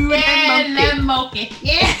 you and that monkey.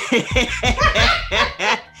 Yeah.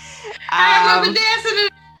 I remember dancing.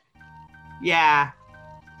 Yeah.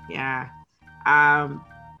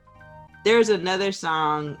 There's another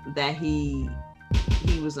song that he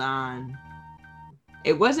was on.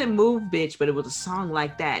 It wasn't Move Bitch, but it was a song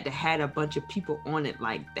like that had a bunch of people on it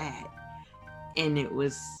like that. And it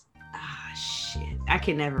was, shit, I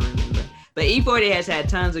can never remember. But E40 has had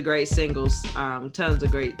tons of great singles, tons of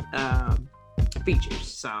great features.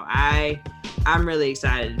 So I'm really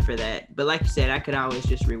excited for that. But like you said, I could always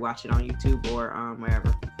just rewatch it on YouTube or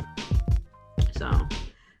wherever. So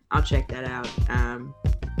I'll check that out.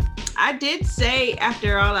 I did say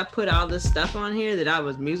after all I put all this stuff on here that I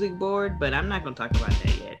was music bored, but I'm not going to talk about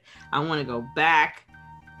that yet. I want to go back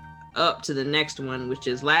up to the next one, which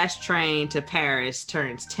is Last Train to Paris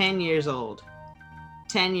turns 10 years old.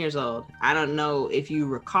 10 years old. I don't know if you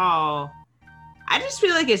recall. I just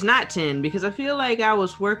feel like it's not 10 because I feel like I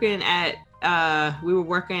was working at, we were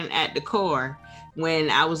working at Decor when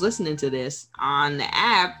I was listening to this on the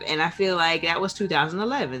app, and I feel like that was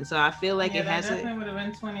 2011. So I feel like it has definitely would have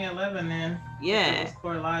been 2011 then. Yeah. It was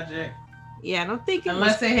Core Logic. Yeah, I don't think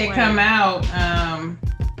unless it had come out.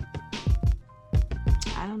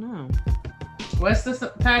 I don't know. What's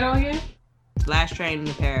the title again? Last Train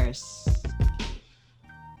to Paris.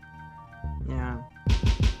 Yeah.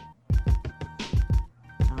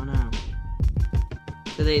 I don't know.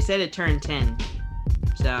 So they said it turned 10.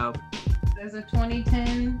 So there's a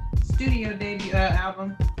 2010 studio debut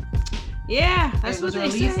album. Yeah, that's it was what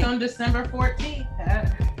they released say. On December 14th.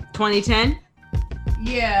 2010?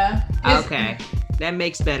 Yeah. Okay. That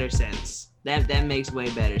makes better sense. That makes way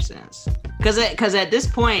better sense. Cause at this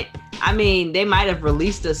point, I mean, they might have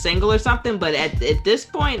released a single or something, but at this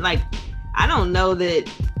point, like, I don't know that.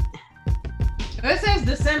 It says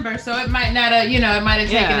December, so it might not have, it might have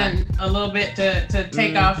taken a little bit to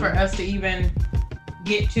take off for us to even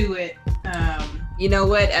get to it. You know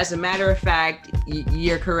what? As a matter of fact,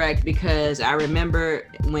 you're correct, because I remember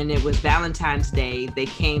when it was Valentine's Day, they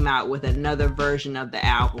came out with another version of the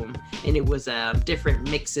album, and it was different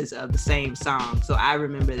mixes of the same song. So I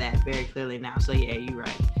remember that very clearly now. So yeah, you're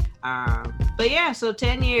right. But yeah, so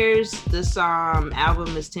 10 years, this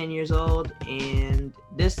album is 10 years old, and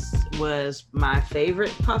this was my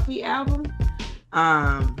favorite Puffy album.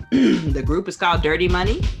 The group is called Dirty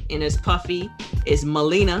Money, and it's Puffy, it's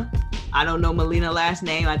Melina. I don't know Melina last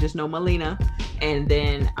name, I just know Melina. And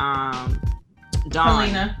then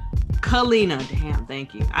Dawn. Kalina. Damn,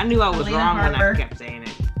 thank you. I knew I was wrong Harper. When I kept saying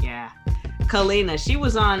it. Yeah. Kalina. She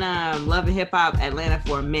was on Love and Hip Hop Atlanta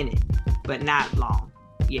for a minute, but not long.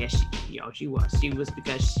 Yeah, she was. She was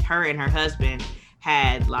because her and her husband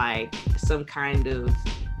had like some kind of,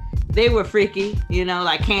 they were freaky,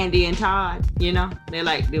 like Candy and Todd, they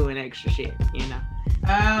like doing extra shit, Oh,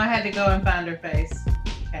 I had to go and find her face.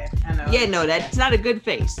 Okay, I know. Yeah, no, that's not a good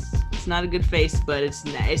face. It's not a good face, but it's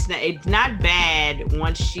not bad.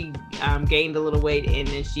 Once she gained a little weight and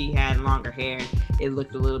then she had longer hair, it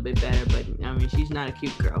looked a little bit better. But I mean, she's not a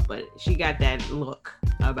cute girl, but she got that look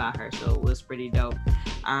about her, so it was pretty dope.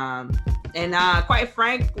 And quite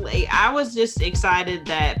frankly, I was just excited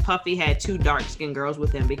that Puffy had two dark-skinned girls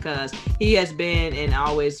with him, because he has been and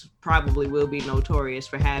always probably will be notorious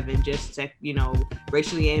for having just,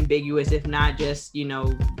 racially ambiguous, if not just,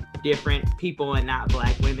 different people and not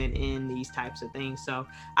Black women in these types of things. So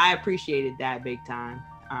I appreciated that big time.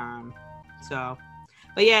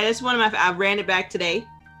 But yeah, that's one of I ran it back today,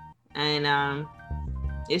 and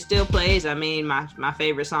it still plays. I mean, my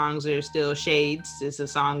favorite songs are still Shades. It's a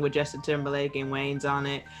song with Justin Timberlake and Wayne's on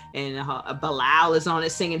it, and Bilal is on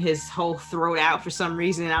it singing his whole throat out for some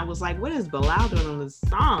reason. I was like, what is Bilal doing on this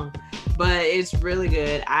song? But it's really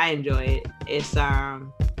good. I enjoy it.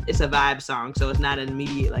 It's a vibe song, so it's not an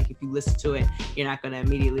immediate, like, if you listen to it, you're not going to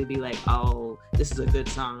immediately be like, oh, this is a good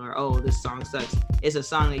song, or oh, this song sucks. It's a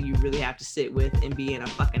song that you really have to sit with and be in a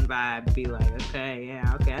fucking vibe, be like, okay,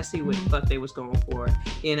 I see what the fuck they was going for,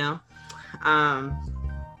 The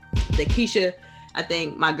Keisha, I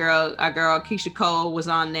think our girl Keisha Cole was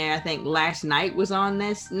on there. I think Last Night was on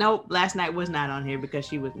this. Nope, Last Night was not on here because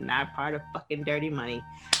she was not part of fucking Dirty Money.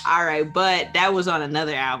 All right, but that was on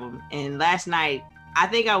another album, and Last Night, I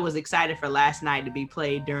think I was excited for Last Night to be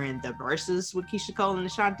played during the verses with Keisha Cole and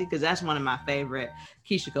Ashanti, because that's one of my favorite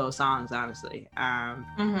Keisha Cole songs, honestly.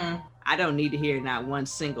 I don't need to hear not one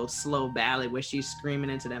single slow ballad where she's screaming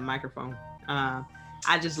into that microphone. I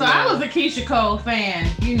was a Keisha Cole fan,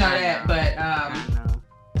 you know that, but I know.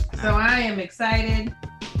 So I am excited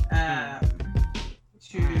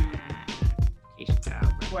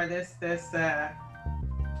for this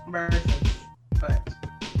versus, but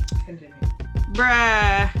continue.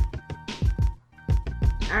 Bruh,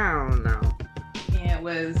 I don't know. Yeah, it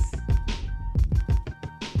was.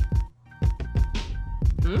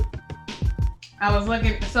 I was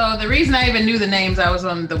looking. So the reason I even knew the names, I was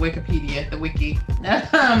on the Wikipedia, the wiki, and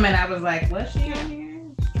I was like, "What's she on here?"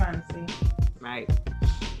 Just trying to see. Right.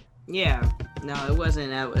 Yeah. No, it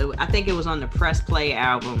wasn't. I think it was on the Press Play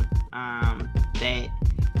album that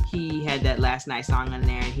he had that Last Night song on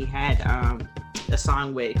there, and he had a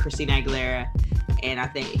song with Christina Aguilera, and I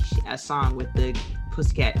think a song with the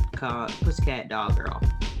Pussycat Doll Girl.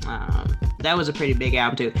 That was a pretty big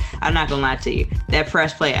album too. I'm not gonna lie to you. That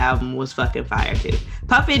Press Play album was fucking fire too.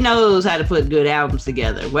 Puffy knows how to put good albums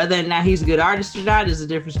together. Whether or not he's a good artist or not is a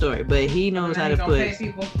different story. But he knows how to put. Pay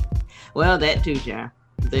people. Well, that too, John.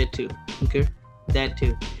 That too. Okay. That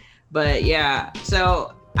too. But yeah.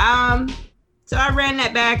 So I ran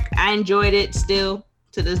that back. I enjoyed it still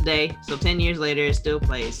to this day. So 10 years later, it still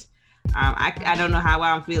plays. I don't know how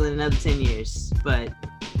I'm feeling another 10 years, but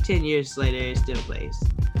 10 years later, it still plays.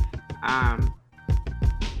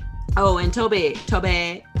 Oh, and Tobe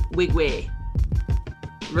Wigwe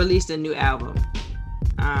released a new album.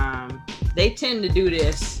 They tend to do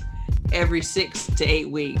this every 6 to 8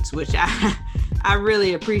 weeks, which I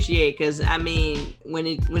really appreciate, because I mean, when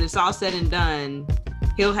it's all said and done,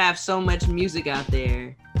 he'll have so much music out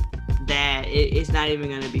there that it's not even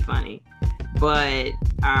going to be funny. But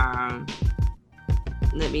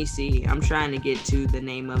let me see. I'm trying to get to the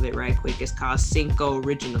name of it right quick. It's called Cinco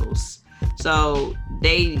Originals. So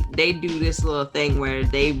they do this little thing where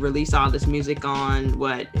they release all this music on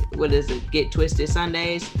what is it? Get Twisted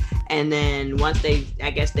Sundays. And then once they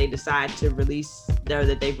decide to release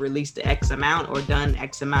that they've released the X amount or done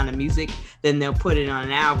X amount of music, then they'll put it on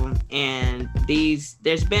an album. And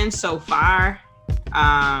there's been so far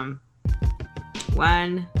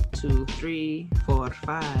 1, 2, 3, 4,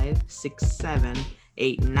 5, 6, 7,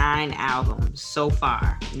 8, 9 albums so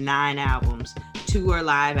far. 9 albums. 2 are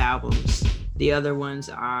live albums. The other ones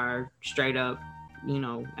are straight up,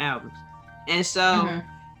 albums. And so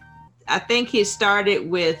I think he started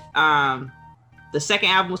with the second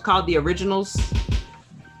album was called The Originals.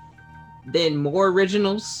 Then More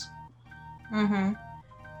Originals.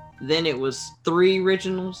 Then it was 3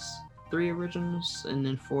 originals, and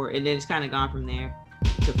then 4, and then it's kind of gone from there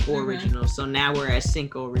to 4 originals. So now we're at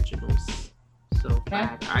Cinco Originals. So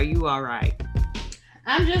 5. Are you all right?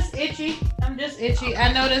 I'm just itchy. Okay.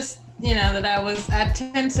 I noticed, that I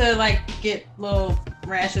tend to get little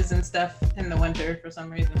rashes and stuff in the winter for some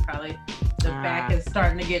reason. Probably the back is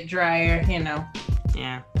starting to get drier,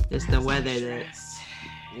 Yeah, it's the weather that.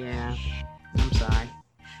 Yeah, I'm sorry.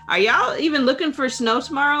 Are y'all even looking for snow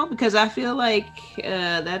tomorrow? Because I feel like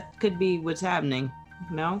that could be what's happening.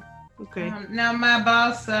 No? Okay. Now my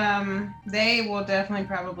boss, they will definitely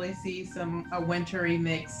probably see a wintry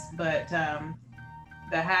mix, but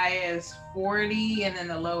the high is 40 and then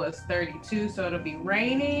the low is 32, so it'll be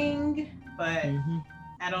raining, but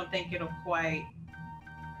I don't think it'll quite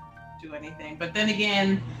do anything. But then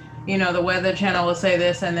again, the Weather Channel will say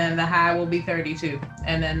this, and then the high will be 32,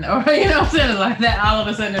 and then, or something like that. All of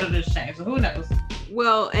a sudden, it'll just change. So who knows?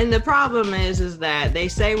 Well, and the problem is that they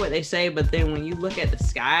say what they say, but then when you look at the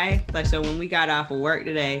sky, so when we got off of work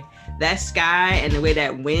today, that sky and the way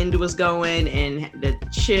that wind was going and the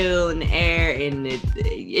chill in the air, and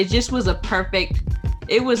it just was a perfect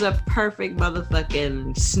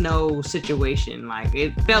motherfucking snow situation.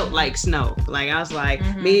 It felt like snow. I was like,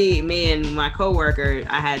 me and my coworker,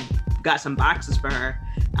 I had got some boxes for her.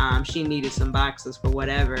 She needed some boxes for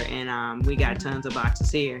whatever, and we got tons of boxes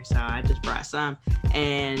here, so I just brought some.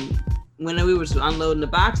 And when we were unloading the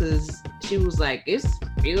boxes, she was like, "It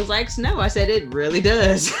feels like snow." I said, "It really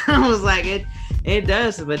does." I was like, "It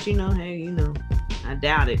does," but hey, I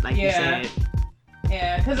doubt it, like you said.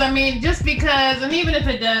 Yeah, because just because, and even if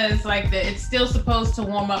it does, it's still supposed to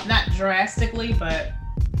warm up, not drastically, but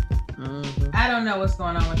I don't know what's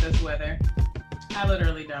going on with this weather. I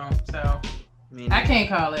literally don't, so I can't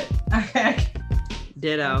call it.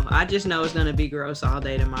 Ditto. I just know it's gonna be gross all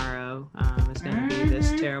day tomorrow. It's gonna be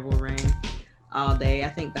this terrible rain all day. I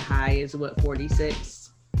think the high is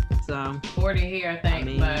 46. So 40 here, I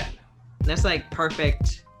think. But that's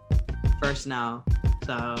perfect for snow.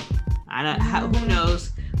 So who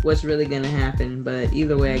knows what's really gonna happen? But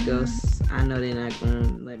either way it goes, I know they're not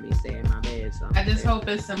gonna let me stay in my bed. So I just hope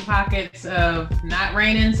it's some pockets of not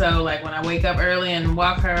raining. So like when I wake up early and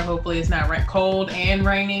walk her, hopefully it's not cold and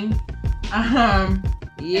raining. And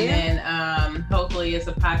then hopefully it's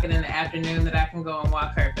a pocket in the afternoon that I can go and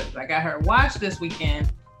walk her, because I got her washed this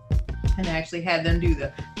weekend and I actually had them do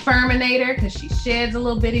the Furminator because she sheds a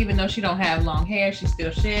little bit. Even though she don't have long hair, she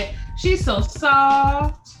still shed. She's so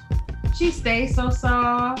soft. She stays so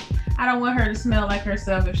soft. I don't want her to smell like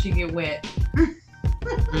herself if she get wet.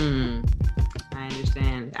 I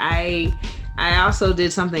understand. I also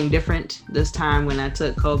did something different this time when I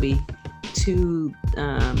took Kobe to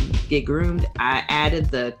get groomed. I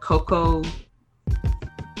added the cocoa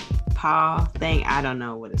paw thing. I don't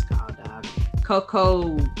know what it's called, dog.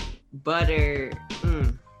 Cocoa butter.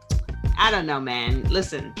 I don't know, man.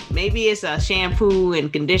 Listen, maybe it's a shampoo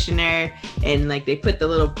and conditioner, and like they put the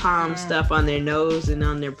little palm stuff on their nose and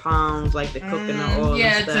on their palms, like the coconut oil.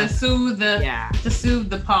 Yeah, and stuff. to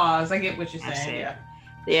soothe the paws. I get what you're saying.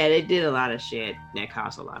 Yeah, they did a lot of shit that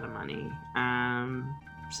cost a lot of money.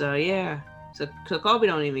 So Kobe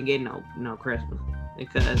don't even get no Christmas,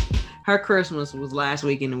 because her Christmas was last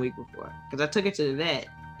week and the week before. Because I took her to the vet,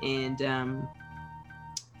 and the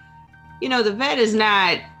vet is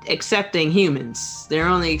not accepting humans. They're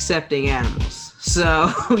only accepting animals.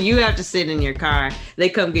 So you have to sit in your car. They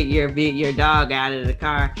come get your dog out of the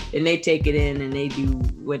car, and they take it in and they do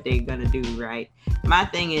what they're gonna do, right? My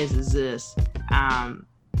thing is this.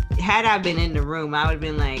 Had I been in the room, I would have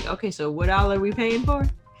been like, okay, so what all are we paying for?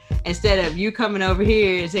 Instead of you coming over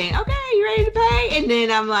here and saying, okay, you ready to pay? And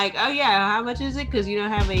then I'm like, oh yeah, how much is it? Because you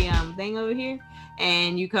don't have a thing over here.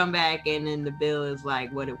 And you come back and then the bill is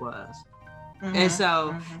like what it was. And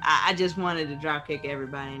so I just wanted to drop kick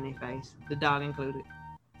everybody in their face, the dog included.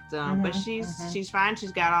 So, but she's fine.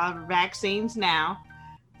 She's got all of her vaccines now.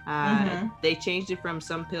 They changed it from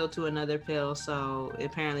some pill to another pill. So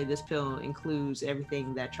apparently this pill includes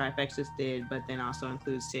everything that Trifexis did, but then also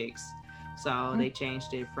includes ticks. So they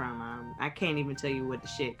changed it from, I can't even tell you what the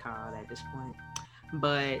shit called at this point.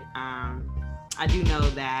 But I do know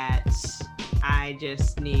that I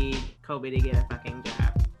just need Kobe to get a fucking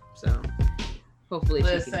job. So hopefully she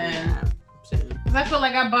can do that soon. I feel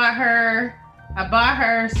like I bought her a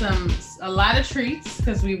lot of treats,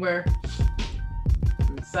 because we were,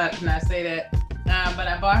 can I say that? But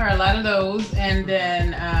I bought her a lot of those, and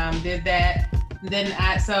then did that. Then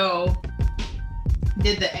I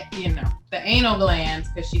did the anal glands,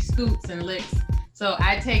 because she scoots and licks. So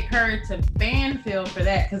I take her to Banfield for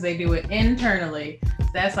that, because they do it internally. So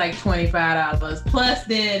that's like $25. Plus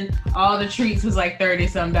then all the treats was like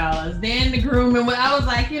 $30-some. Then the grooming, I was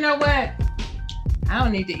like, you know what? I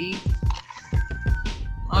don't need to eat.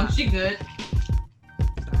 She good.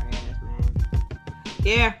 Sorry ass man.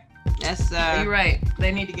 Yeah, that's you're right.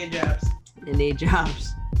 They need to get jobs. They need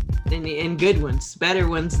jobs. And good ones, better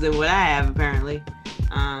ones than what I have apparently.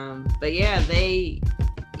 But yeah,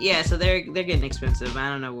 so they're getting expensive. I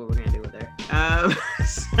don't know what we're gonna do with her.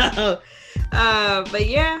 But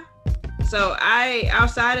yeah. So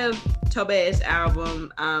outside of Tobe's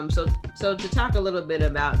album, so to talk a little bit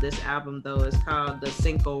about this album though, it's called the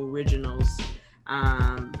Cinco Originals,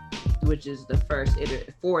 which is the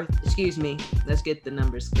let's get the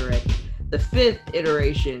numbers correct. The 5th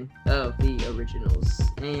iteration of the originals.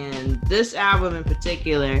 And this album in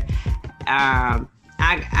particular, I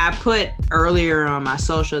put earlier on my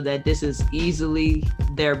social that this is easily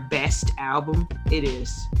their best album. It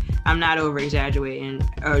is. I'm not exaggerating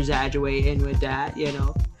with that,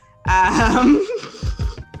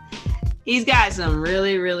 He's got some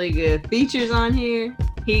really, really good features on here.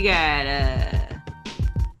 He got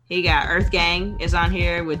Earth Gang is on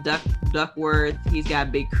here with Duckworth. He's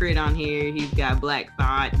got Big Crit on here. He's got Black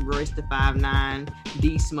Thought, Royce the 5'9",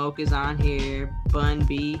 D Smoke is on here, Bun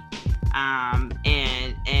B, and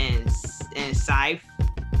Syph.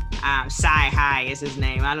 Sci High is his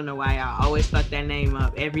name. I don't know why y'all always fuck that name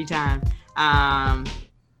up every time. Let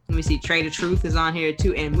me see, Trader Truth is on here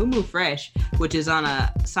too, and Moo Fresh, which is on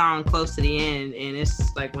a song close to the end, and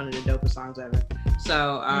it's like one of the dopest songs ever.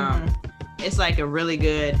 So it's like a really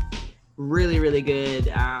good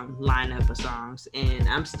lineup of songs, and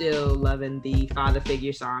I'm still loving the Father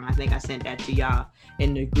Figure song. I think I sent that to y'all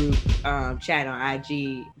in the group chat on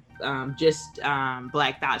IG.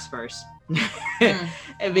 Black Thoughts first.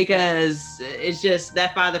 Because it's just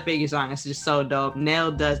that Father Figure song is just so dope.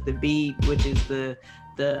 Nell does the beat, which is the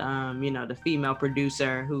female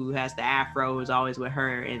producer who has the afro, is always with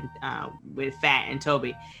her, and with Fat and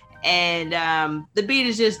Toby. And the beat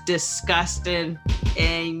is just disgusting,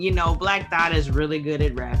 and Black Thought is really good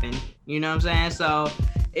at rapping, you know what I'm saying? So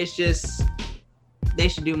it's just they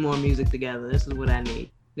should do more music together. This is what I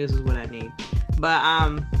need.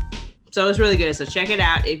 But so it's really good. So check it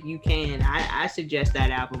out if you can. I suggest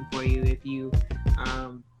that album for you if you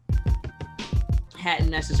hadn't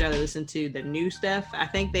necessarily listened to the new stuff. I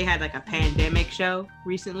think they had like a pandemic show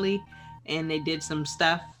recently, and they did some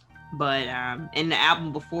stuff. But in the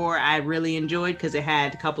album before, I really enjoyed because it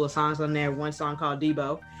had a couple of songs on there. One song called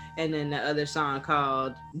Debo, and then the other song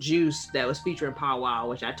called Juice that was featuring Paul Wall,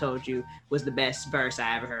 which I told you was the best verse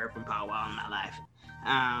I ever heard from Paul Wall in my life.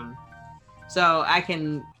 So I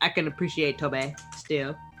can appreciate Tobe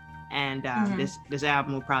still, and this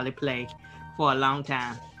album will probably play for a long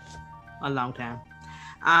time.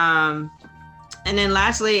 And then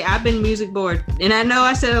lastly, I've been music bored, and I know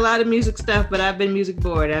I said a lot of music stuff, but I've been music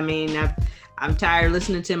bored. I mean, I'm tired of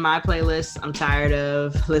listening to my playlist. I'm tired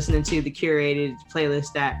of listening to the curated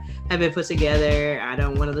playlists that have been put together. I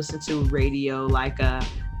don't want to listen to radio like a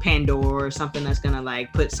Pandora or something that's gonna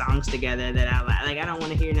like put songs together that I like. I don't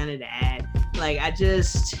want to hear none of that. Like, I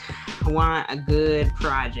just want a good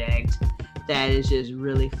project that is just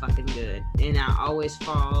really fucking good. And I always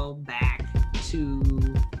fall back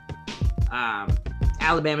to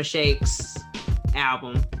Alabama Shake's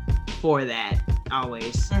album for that.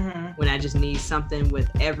 Always. When I just need something with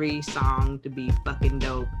every song to be fucking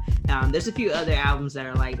dope. There's a few other albums that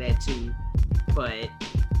are like that too, but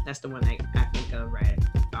that's the one that I think of right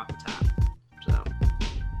off the top. So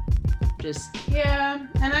just and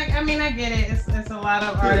I mean, I get it. It's a lot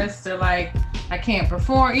of artists are like, I can't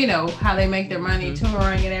perform, you know how they make their money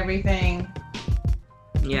touring and everything.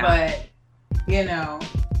 But you know,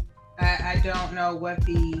 I don't know what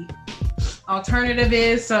the alternative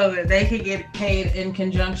is so that they could get paid in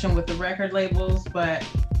conjunction with the record labels, but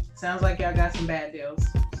sounds like y'all got some bad deals.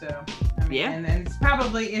 So I mean, and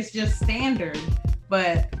it's just standard,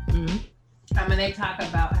 but I mean, they talk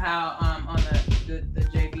about how on the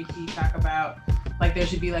JBT talk about like there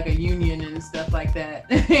should be like a union and stuff like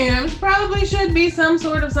that. And probably should be some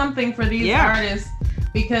sort of something for these artists,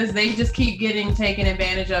 because they just keep getting taken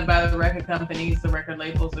advantage of by the record companies, the record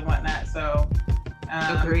labels and whatnot. So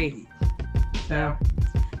agree. So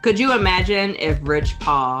could you imagine if Rich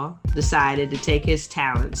Paul decided to take his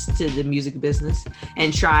talents to the music business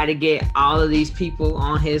and try to get all of these people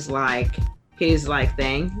on his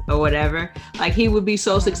thing or whatever? Like, he would be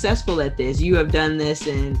so successful at this. You have done this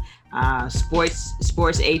in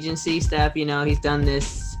sports agency stuff. You know, he's done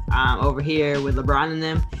this over here with LeBron and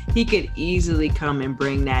them. He could easily come and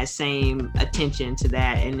bring that same attention to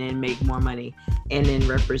that and then make more money and then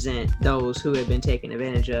represent those who have been taken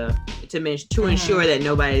advantage of to ensure that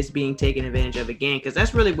nobody's being taken advantage of again, because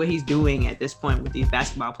that's really what he's doing at this point with these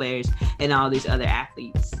basketball players and all these other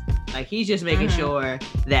athletes. Like, he's just making sure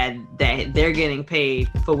that they're getting paid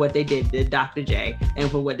for what they did to Dr. J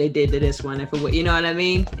and for what they did to this one and for what, you know what I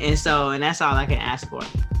mean? And that's all I can ask for.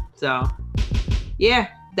 So yeah,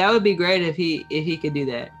 that would be great if he could do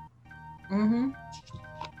that. I'm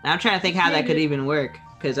trying to think how that could even work,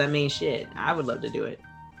 because I mean, shit, I would love to do it,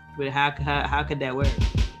 but how could that work?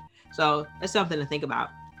 So that's something to think about.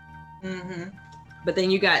 But then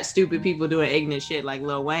you got stupid people doing ignorant shit like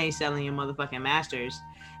Lil Wayne selling your motherfucking masters.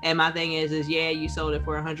 And my thing is you sold it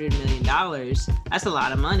for $100 million. That's a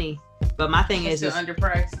lot of money. But my thing is, it's still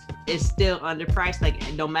underpriced. It's still underpriced.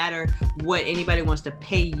 Like, no matter what anybody wants to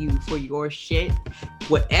pay you for your shit,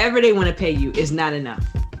 whatever they want to pay you is not enough.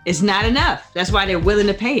 It's not enough. That's why they're willing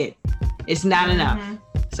to pay it. It's not enough.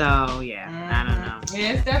 So yeah, I don't know.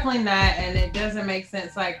 Yeah, it's definitely not, and it doesn't make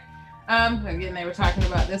sense. Like, again, they were talking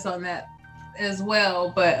about this on that as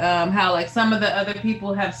well, but how like some of the other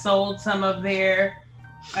people have sold some of their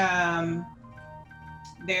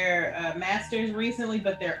masters recently,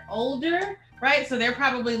 but they're older, right? So they're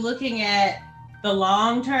probably looking at the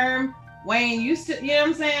long term. Wayne used to, you know what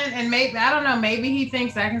I'm saying? And maybe, I don't know, maybe he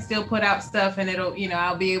thinks I can still put out stuff and it'll, you know,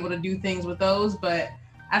 I'll be able to do things with those, but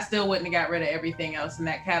I still wouldn't have got rid of everything else, and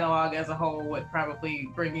that catalog as a whole would probably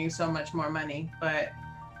bring you so much more money. But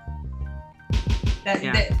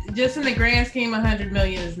that just in the grand scheme, 100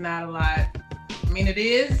 million is not a lot. I mean, it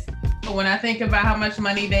is, but when I think about how much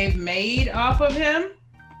money they've made off of him.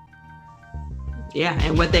 Yeah,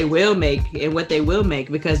 and what they will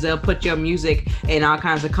make, because they'll put your music in all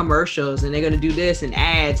kinds of commercials, and they're going to do this and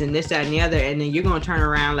ads and this, that, and the other, and then you're going to turn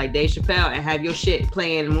around like Dave Chappelle and have your shit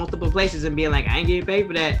playing in multiple places and being like, I ain't getting paid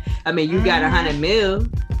for that. I mean, you got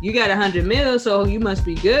 100 mil, so you must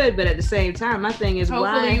be good, but at the same time, my thing is,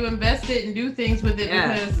 hopefully you invest it and do things with it,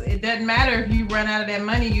 because it doesn't matter if you run out of that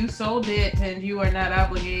money, you sold it, and you are not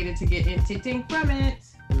obligated to get anything from it.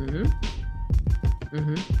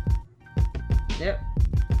 Yep.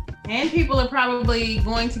 And people are probably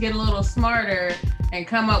going to get a little smarter and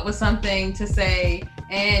come up with something to say,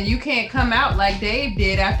 and you can't come out like Dave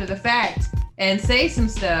did after the fact and say some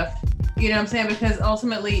stuff. You know what I'm saying? Because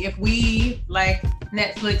ultimately, if we, like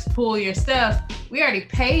Netflix, pull your stuff, we already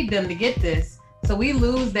paid them to get this. So we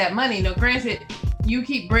lose that money. Now, granted, you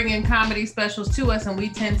keep bringing comedy specials to us and we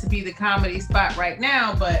tend to be the comedy spot right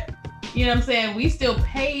now, but you know what I'm saying? We still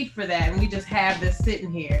paid for that and we just have this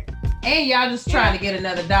sitting here. And y'all just trying to get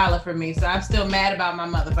another dollar from me. So I'm still mad about my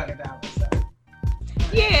motherfucking dollar. So.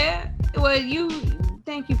 Yeah. Well,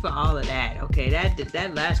 thank you for all of that. Okay.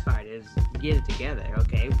 That last part is get it together.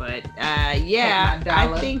 Okay. But yeah,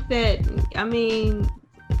 I think that, I mean,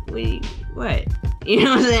 what? You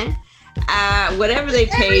know what I'm saying? Whatever they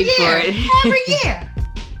paid for it. Every year.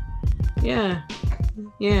 Yeah.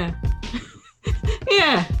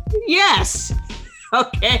 Yeah. Yes.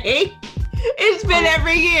 Okay. It's been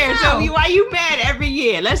every year. No. So why you mad every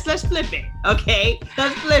year? Let's flip it. Okay.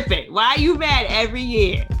 Let's flip it. Why you mad every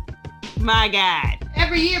year? My God.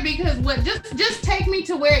 Every year because what? Just take me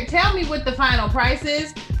to tell me what the final price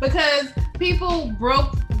is, because people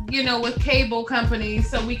broke, with cable companies,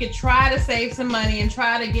 so we could try to save some money and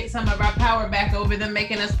try to get some of our power back over them,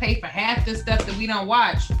 making us pay for half the stuff that we don't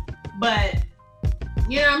watch. But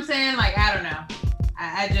you know what I'm saying? Like, I don't know.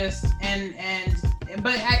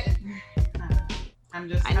 I'm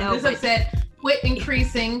just upset. Quit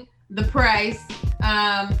increasing the price.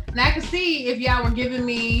 And I could see if y'all were giving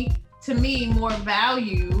me more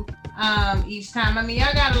value each time. I mean,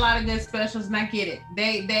 y'all got a lot of good specials, and I get it.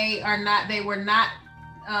 They were not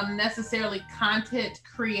necessarily content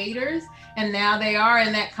creators, and now they are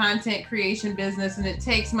in that content creation business, and it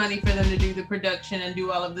takes money for them to do the production and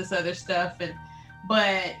do all of this other stuff.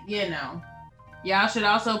 But y'all should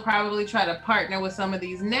also probably try to partner with some of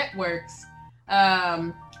these networks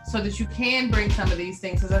so that you can bring some of these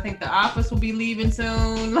things, because I think The Office will be leaving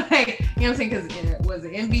soon, like, you know what I'm saying, because it was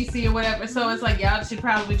NBC or whatever. So it's like y'all should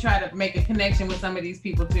probably try to make a connection with some of these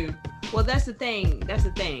people too. Well, that's the thing.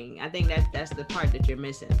 I think that's the part that you're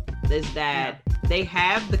missing, is that they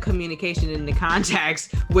have the communication and the contacts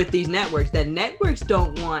with these networks. That networks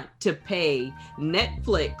don't want to pay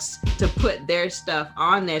Netflix to put their stuff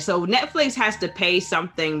on there. So Netflix has to pay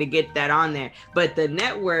something to get that on there. But the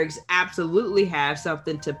networks absolutely have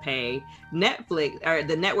something to pay Netflix, or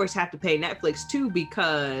the networks have to pay Netflix too,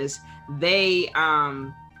 because they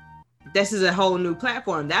this is a whole new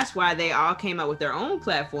platform. That's why they all came out with their own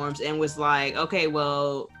platforms and was like, okay,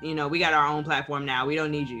 well, we got our own platform now. We don't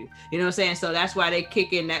need you. You know what I'm saying? So that's why they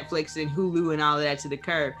kick in Netflix and Hulu and all of that to the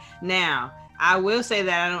curb. Now, I will say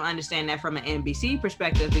that I don't understand that from an NBC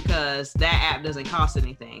perspective, because that app doesn't cost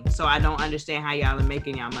anything. So I don't understand how y'all are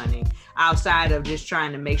making y'all money outside of just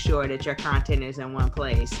trying to make sure that your content is in one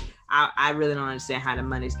place. I really don't understand how the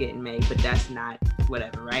money's getting made, but that's not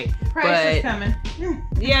whatever, right? Price is coming.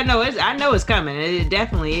 Yeah, no, I know it's coming. It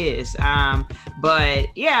definitely is. But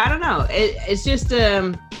yeah, I don't know. It's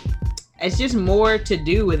just more to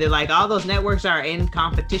do with it. Like, all those networks are in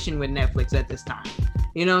competition with Netflix at this time.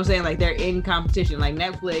 You know what I'm saying? Like, they're in competition. Like,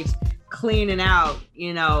 Netflix cleaning out,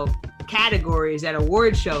 categories at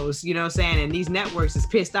award shows, you know what I'm saying? And these networks is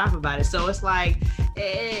pissed off about it. So it's like,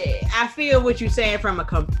 I feel what you're saying from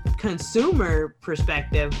a consumer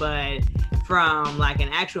perspective, but from like an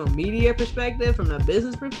actual media perspective, from a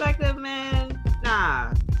business perspective, man,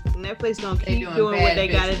 nah. Netflix gonna keep doing what they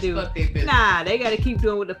gotta do. Nah, they gotta keep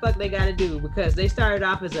doing what the fuck they gotta do, because they started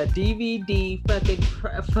off as a DVD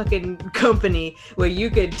fucking company where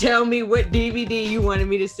you could tell me what DVD you wanted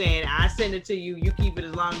me to send. I send it to you. You keep it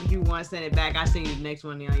as long as you want. Send it back. I send you the next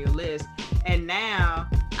one on your list. And now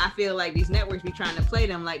I feel like these networks be trying to play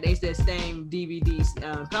them like they the same DVD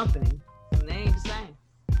company. And they ain't the same.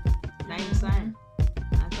 They ain't the same.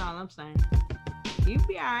 That's all I'm saying. You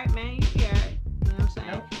be all right, man. You be all right. You know what I'm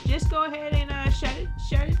saying? Nope. Just go ahead and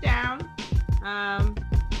shut it down.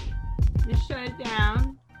 Just shut it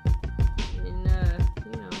down. And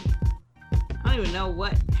I don't even know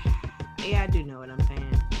what. Yeah, I do know what I'm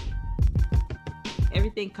paying.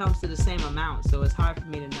 Everything comes to the same amount, so it's hard for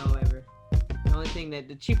me to know ever. The only thing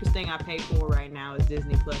the cheapest thing I pay for right now is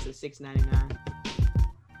Disney Plus at $6.99.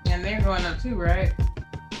 And they're going up too, right?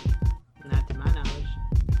 Not to my knowledge.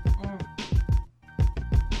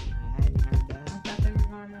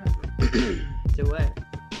 To what?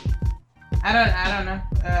 I don't know.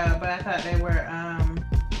 But I thought they were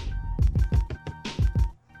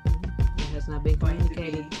it has not been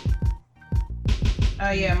communicated.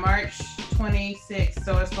 Oh yeah, March 26th.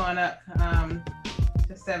 So it's going up to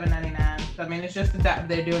 $7.99. So I mean, it's just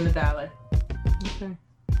they're doing the dollar. Okay.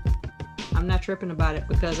 I'm not tripping about it,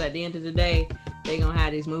 because at the end of the day, they're gonna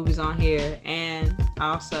have these movies on here, and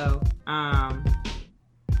also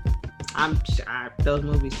Those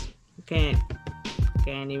movies can't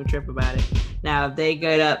even trip about it. Now, if they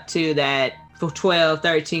get up to that for $12,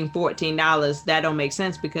 $13, $14, that don't make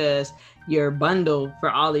sense because your bundle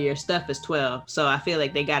for all of your stuff is $12. So I feel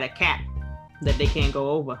like they got a cap that they can't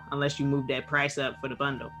go over unless you move that price up for the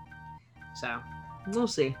bundle. So we'll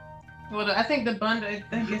see. Well, I think the bundle. I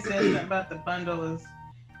think it says about the bundle is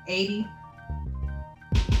 $80.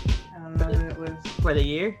 I don't know what it was for the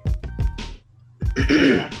year.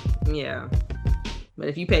 Yeah. But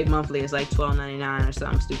if you pay monthly, it's like $12.99 or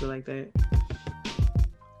something stupid like that.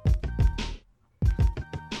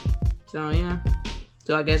 So yeah.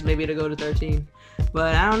 So I guess maybe it'll go to 13.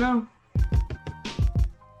 But I don't know.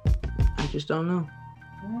 I just don't know.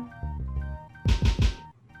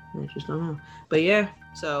 But yeah.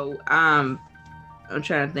 So I'm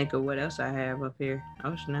trying to think of what else I have up here.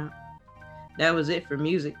 Oh snap. That was it for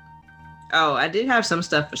music. Oh, I did have some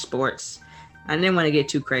stuff for sports. I didn't want to get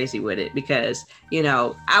too crazy with it because, when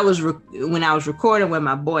I was recording with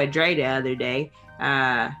my boy Dre the other day,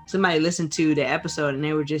 somebody listened to the episode and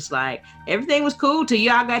they were just like, everything was cool till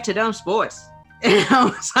y'all got to them sports. And I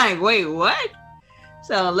was like, wait, what?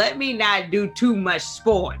 So let me not do too much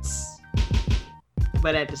sports.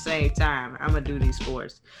 But at the same time, I'm going to do these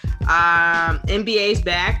sports. NBA's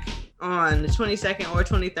back on the 22nd or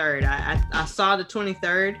 23rd. I saw the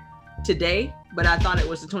 23rd today, but I thought it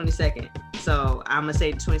was the 22nd. So I'm going to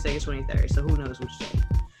say the 22nd, 23rd. So who knows which day.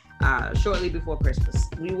 Shortly before Christmas.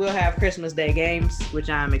 We will have Christmas Day games, which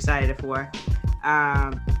I'm excited for.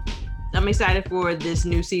 I'm excited for this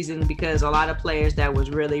new season because a lot of players that was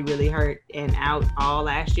really, really hurt and out all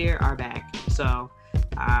last year are back. So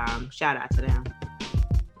shout out to them.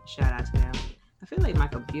 I feel like my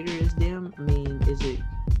computer is dim. I mean, is it?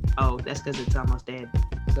 Oh, that's because it's almost dead.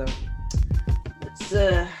 So let's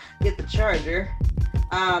get the charger.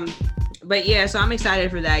 But yeah, so I'm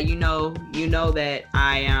excited for that. You know that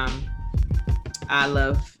I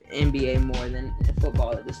love NBA more than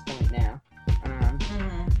football at this point now.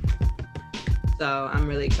 So I'm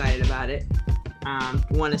really excited about it.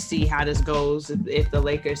 Want to see how this goes. If the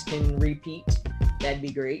Lakers can repeat, that'd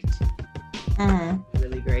be great.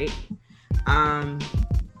 Really great. Our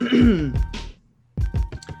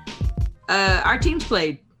teams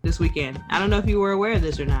played this weekend. I don't know if you were aware of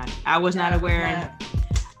this or not. I was not aware.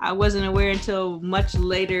 I wasn't aware until much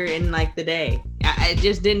later in like the day. It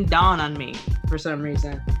just didn't dawn on me for some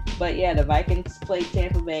reason. But yeah, the Vikings played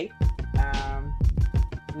Tampa Bay.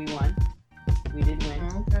 We won. We did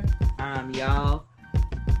win. Okay. Y'all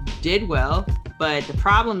did well, but the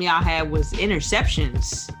problem y'all had was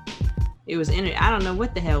interceptions. It was I don't know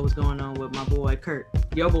what the hell was going on with my boy Kirk.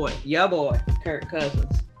 Your boy, Kirk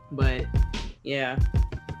Cousins. But yeah.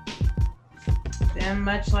 And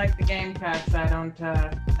much like the Gamecocks, I don't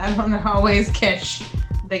always catch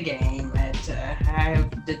the game. I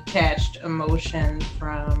have detached emotion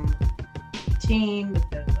from team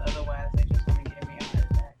because otherwise they just want to give me a heart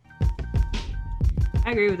attack.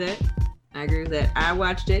 I agree with that. I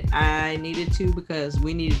watched it. I needed to because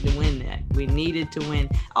we needed to win that. We needed to win.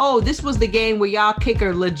 Oh, this was the game where y'all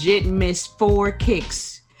kicker legit missed 4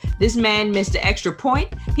 kicks. This man missed an extra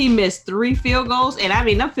point. He missed 3 field goals. And I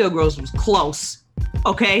mean, them field goals was close.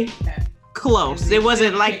 Okay? Close. It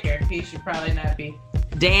wasn't like... Kicker. He should probably not be.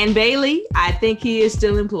 Dan Bailey, I think he is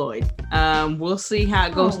still employed. We'll see how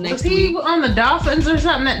it goes next week. Was he on the Dolphins or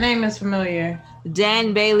something? That name is familiar.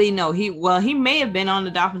 Dan Bailey, no, he may have been on the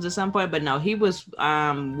Dolphins at some point, but no, he was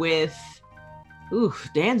with.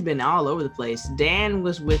 Dan's been all over the place. Dan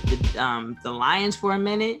was with the Lions for a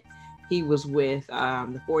minute. He was with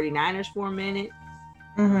the 49ers for a minute.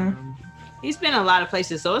 He's been a lot of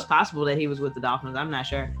places, so it's possible that he was with the Dolphins. I'm not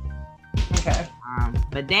sure. Okay.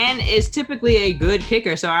 But Dan is typically a good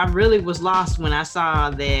kicker, so I really was lost when I saw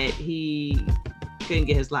that he couldn't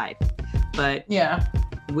get his life. But yeah.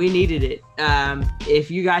 We needed it.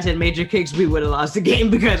 If you guys had made your kicks, we would have lost the game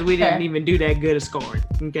because we didn't even do that good of scoring.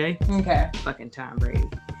 Okay. Fucking Tom Brady.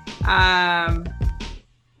 And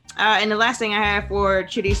the last thing I had for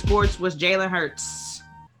Chitty Sports was Jalen Hurts.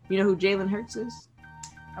 You know who Jalen Hurts is?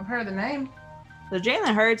 I've heard the name. So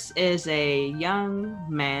Jalen Hurts is a young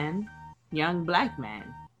black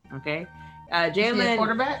man. Okay. Jalen. Is he a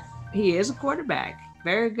quarterback? He is a quarterback.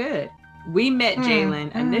 Very good. We met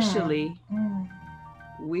Jalen initially.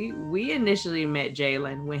 We initially met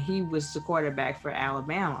Jalen when he was the quarterback for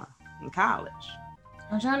Alabama in college.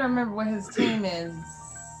 I'm trying to remember what his team is.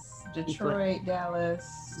 Detroit,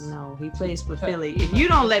 Dallas. No, he plays for Philly. If you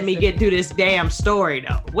don't let me get through this damn story,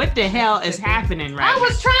 though, what the hell is happening right now? I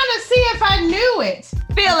was trying to see if I knew it.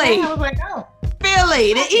 Philly. I was like, oh.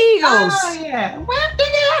 Philly, the Eagles. Oh, yeah. Well, nigga,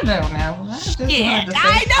 I don't know. Shit,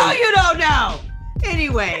 I know you don't know.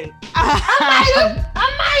 Anyway,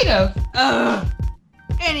 I might have.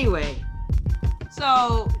 Anyway,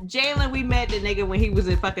 so Jalen, we met the nigga when he was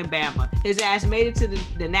in fucking Bama. His ass made it to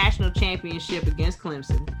the national championship against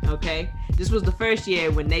Clemson. Okay, this was the first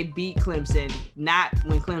year when they beat Clemson, not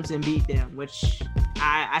when Clemson beat them, which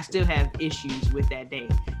I still have issues with that day.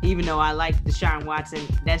 Even though I like Deshaun Watson,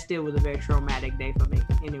 that still was a very traumatic day for me.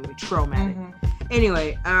 Anyway, traumatic.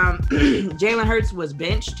 Anyway, Jalen Hurts was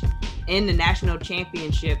benched in the national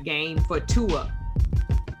championship game for Tua,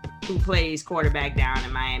 who plays quarterback down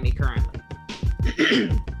in Miami currently.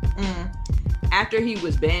 After he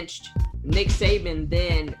was benched, Nick Saban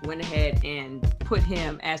then went ahead and put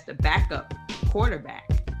him as the backup quarterback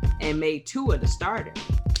and made Tua the starter.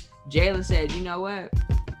 Jalen said, you know what?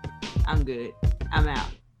 I'm good. I'm out.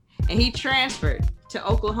 And he transferred to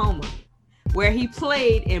Oklahoma, where he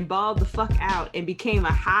played and balled the fuck out and became a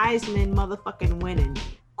Heisman motherfucking winning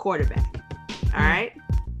quarterback. All right?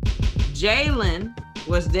 Jalen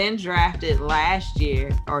was then drafted last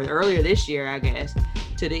year, or earlier this year, I guess,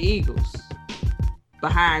 to the Eagles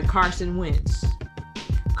behind Carson Wentz.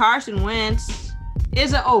 Carson Wentz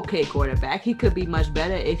is an okay quarterback. He could be much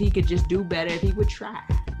better if he could just do better, if he would try.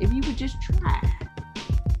 If he would just try.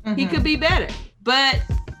 He could be better. But,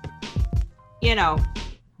 you know,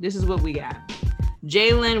 this is what we got.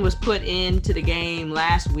 Jalen was put into the game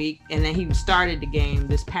last week, and then he started the game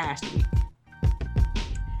this past week.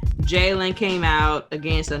 Jalen came out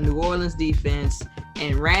against a New Orleans defense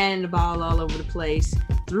and ran the ball all over the place,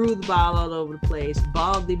 threw the ball all over the place,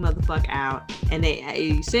 balled the motherfucker out, and they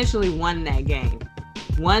essentially won that game.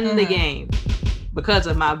 Won the game because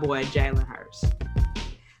of my boy Jalen Hurts.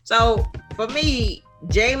 So for me,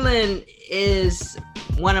 Jalen is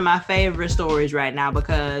one of my favorite stories right now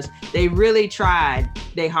because they really tried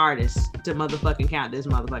their hardest to motherfucking count this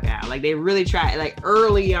motherfucker out. Like they really tried, like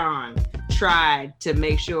early on, tried to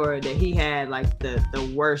make sure that he had like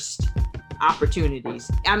the worst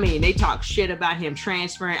opportunities. I mean, they talk shit about him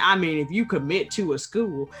transferring. I mean, if you commit to a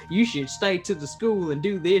school, you should stay to the school and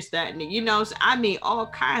do this, that, and you know, I mean, all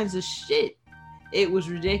kinds of shit. It was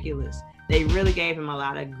ridiculous. They really gave him a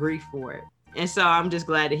lot of grief for it. And so I'm just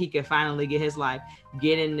glad that he could finally get his life,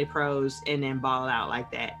 get in the pros, and then ball out like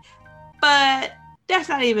that. But that's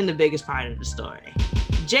not even the biggest part of the story.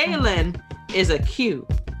 Jalen is a Q.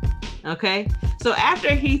 Okay, so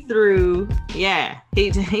after he threw,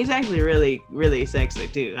 he's actually really, really sexy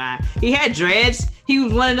too. He had dreads. He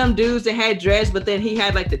was one of them dudes that had dreads, but then he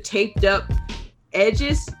had like the taped up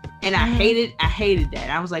edges, and I hated that.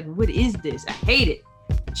 I was like, what is this? I hate it.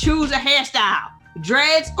 Choose a hairstyle,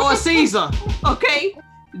 dreads or Caesar. Okay,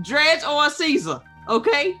 dreads or Caesar.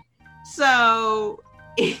 Okay, so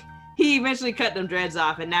he eventually cut them dreads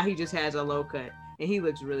off, and now he just has a low cut, and he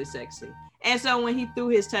looks really sexy. And so when he threw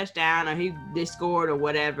his touchdown or they scored or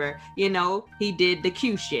whatever, you know, he did the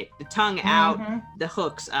Q shit, the tongue out, the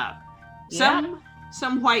hooks up.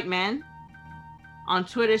 Some white man on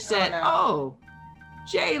Twitter said, oh,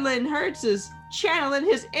 Jalen Hurts is channeling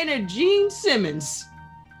his inner Gene Simmons.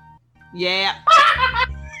 Yeah.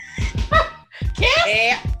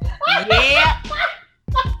 Yep.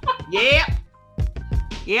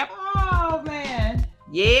 Oh, man.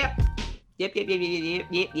 Yep.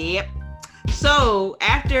 So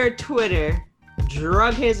after Twitter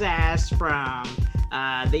drug his ass from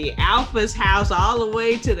the Alpha's house all the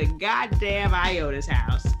way to the goddamn Iota's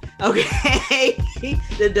house, okay,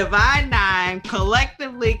 the Divine Nine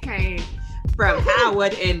collectively came from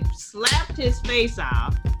Howard and slapped his face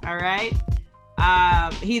off. All right.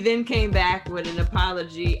 He then came back with an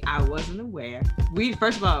apology. I wasn't aware.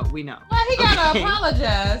 First of all, we know. Well, he gotta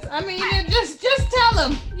apologize. I mean, just tell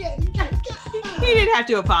him. He didn't have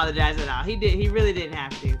to apologize at all. He really didn't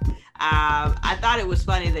have to. I thought it was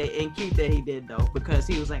funny and cute that he did though, because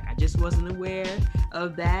he was like, I just wasn't aware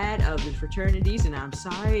of the fraternities, and I'm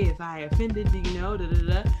sorry if I offended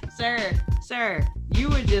Sir, you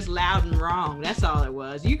were just loud and wrong. That's all it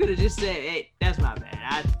was. You could have just said, hey, that's my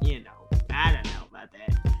bad. I don't know about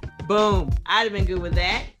that. Boom. I'd have been good with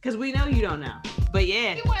that, because we know you don't know. But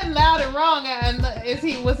yeah. He wasn't loud and wrong.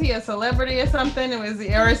 Was he a celebrity or something?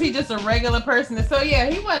 Or is he just a regular person? So yeah,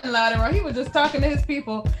 he wasn't loud and wrong. He was just talking to his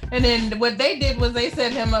people. And then what they did was they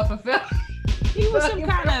set him up for film. He was some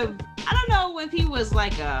kind of, I don't know if he was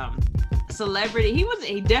like a celebrity. He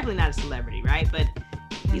definitely not a celebrity, right? But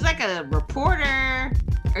he's like a reporter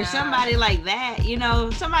or somebody like that. You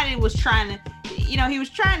know, somebody was trying to, he was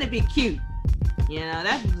trying to be cute. You know,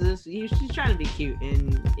 he was just trying to be cute,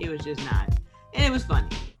 and it was just not. And it was funny.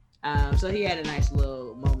 So he had a nice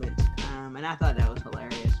little moment, and I thought that was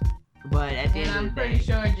hilarious. But at the And end I'm of the pretty day,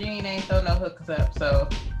 sure Gene ain't throw no hooks up, so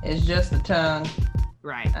it's just the tongue.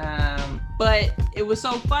 right. But it was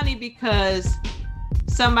so funny because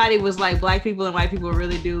somebody was like, black people and white people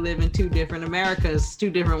really do live in two different Americas, two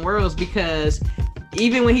different worlds, because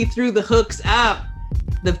even when he threw the hooks up,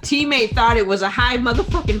 the teammate thought it was a high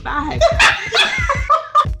motherfucking five.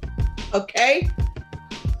 Okay?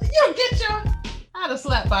 You get your... I'd have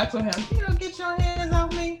slapped box with him. You don't get your hands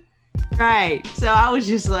off me. Right. So I was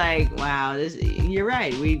just like, wow, you're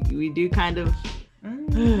right. We do kind of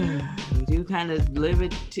we do kind of live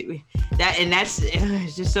it to that, and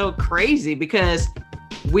it's just so crazy because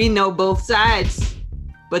we know both sides,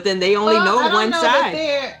 but then they only know one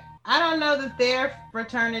side. I don't know that their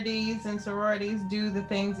fraternities and sororities do the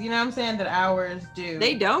things, you know what I'm saying, that ours do.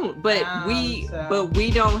 They don't, but we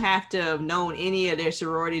don't have to have known any of their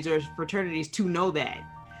sororities or fraternities to know that.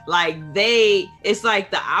 Like it's like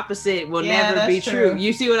the opposite will never be true.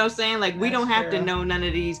 You see what I'm saying? Like we don't have to know none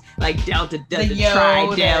of these like delta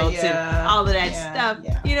tri-delts and all of that stuff.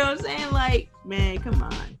 Yeah. You know what I'm saying? Like, man, come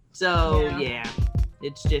on. So yeah,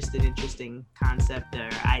 it's just an interesting concept or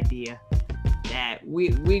idea that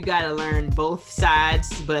we got to learn both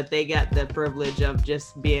sides, but they got the privilege of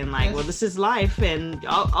just being like, well, this is life, and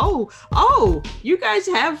oh, you guys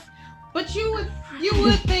have. But you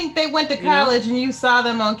would think they went to college and you saw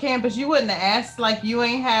them on campus. You wouldn't have asked, like, you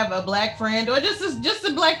ain't have a black friend or just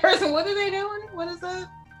a black person. What are they doing? What is that?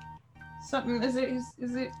 Something? Is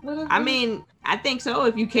it? What is I mean, I think so.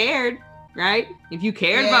 If you cared, right? If you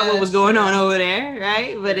cared about what was going on over there,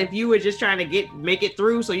 right? But if you were just trying to make it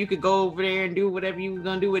through so you could go over there and do whatever you were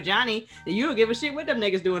gonna do with Johnny, then you don't give a shit what them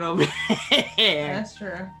niggas doing over there. That's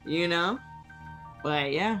true. You know?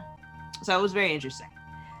 But yeah. So it was very interesting.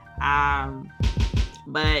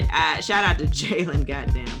 But shout out to Jalen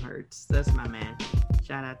goddamn Hurts. That's my man.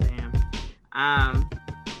 Shout out to him.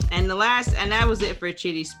 And that was it for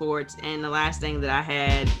Chitty Sports. And the last thing that I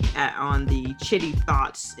had on the Chitty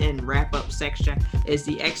Thoughts and wrap up section is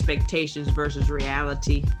the expectations versus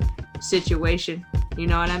reality situation. You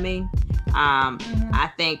know what I mean?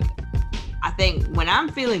 I think when I'm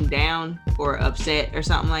feeling down or upset or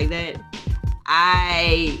something like that,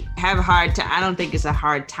 I have a hard time. I don't think it's a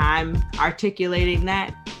hard time articulating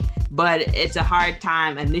that, but it's a hard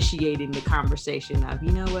time initiating the conversation of,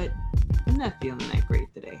 you know what? I'm not feeling that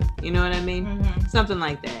great today. You know what I mean? Mm-hmm. Something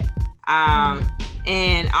like that.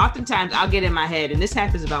 And oftentimes I'll get in my head, and this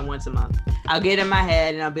happens about once a month. I'll get in my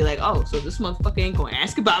head and I'll be like, oh, so this motherfucker ain't gonna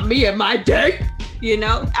ask about me and my day? You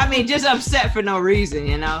know? I mean, just upset for no reason,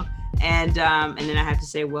 you know? And then I have to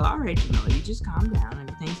say, well, all right, Jamila, you just calm down.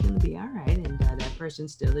 Everything's gonna be all right. And that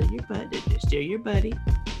person's still in your butt. They're still your buddy.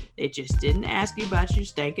 They just didn't ask you about your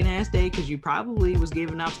stinking ass day because you probably was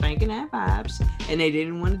giving off stinking ass vibes and they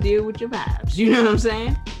didn't want to deal with your vibes. You know what I'm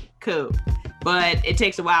saying? Cool. But it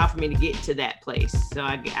takes a while for me to get to that place. So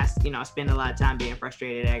I spend a lot of time being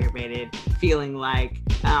frustrated, aggravated, feeling like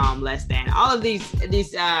less than. All of these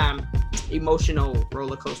emotional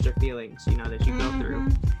roller coaster feelings, you know, that you go through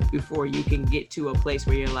before you can get to a place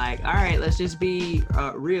where you're like, all right, let's just be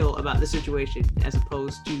real about the situation as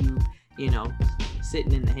opposed to, you know,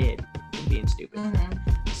 sitting in the head and being stupid.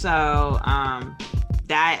 So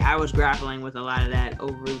that I was grappling with a lot of that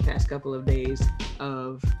over the past couple of days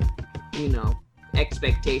of, you know,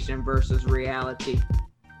 expectation versus reality.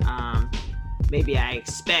 Maybe I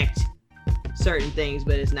expect certain things,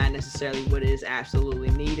 but it's not necessarily what is absolutely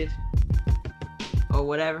needed or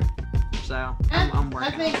whatever. So I'm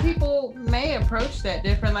working. I think people may approach that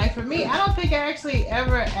different. Like for me, I don't think I actually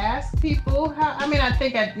ever ask people how. I mean, I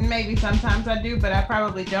think maybe sometimes I do, but I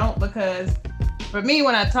probably don't, because for me,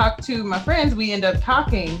 when I talk to my friends, we end up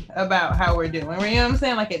talking about how we're doing. You know what I'm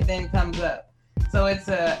saying? Like it then comes up. So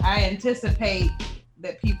I anticipate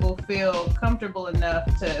that people feel comfortable enough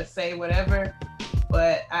to say whatever,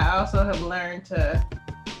 but I also have learned to,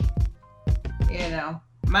 you know,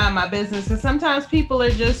 mind my business, because sometimes people are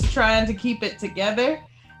just trying to keep it together,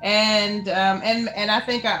 and I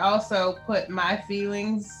think I also put my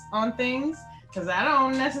feelings on things, because I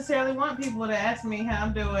don't necessarily want people to ask me how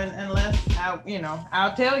I'm doing unless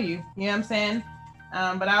I'll tell you. You know what I'm saying?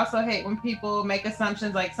 But I also hate when people make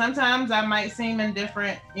assumptions. Like sometimes I might seem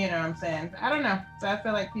indifferent. You know what I'm saying? I don't know. So I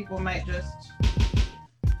feel like people might just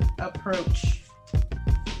approach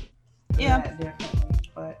that differently.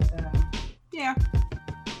 But yeah.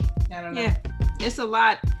 I don't know. Yeah, it's a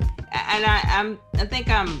lot, and I think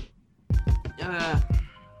I'm I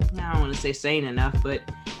don't want to say sane enough, but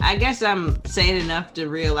I guess I'm sane enough to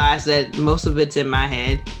realize that most of it's in my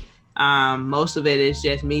head. Most of it is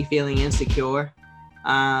just me feeling insecure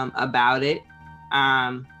about it.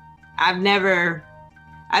 I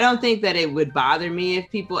I don't think that it would bother me if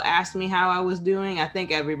people asked me how I was doing. I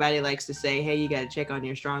think everybody likes to say, hey, you got to check on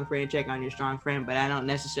your strong friend, but I don't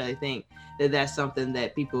necessarily think that that's something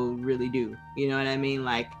that people really do. You know what I mean?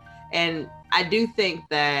 Like, and I do think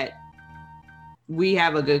that we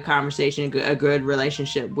have a good conversation, a good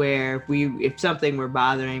relationship where if something were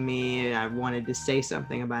bothering me and I wanted to say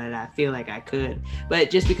something about it, I feel like I could. But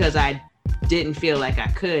just because I didn't feel like I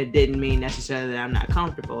could didn't mean necessarily that I'm not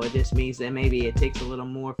comfortable. It just means that maybe it takes a little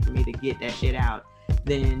more for me to get that shit out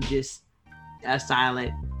than just a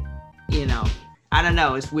silent, you know, I don't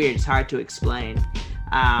know. It's weird. It's hard to explain.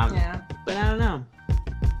 But I don't know.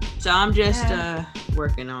 So I'm just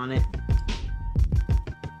working on it.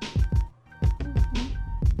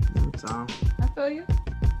 That's all. I feel you.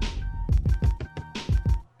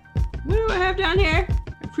 What do I have down here?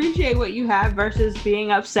 Appreciate what you have versus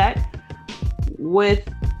being upset with.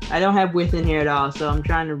 I don't have with in here at all, so I'm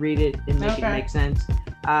trying to read it and make it make sense.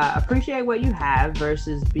 Appreciate what you have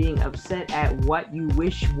versus being upset at what you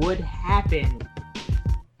wish would happen.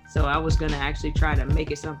 So I was gonna actually try to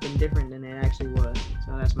make it something different than it actually was.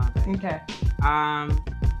 So that's my thing. Okay.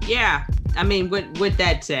 Yeah. I mean, with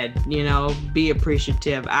that said, you know, be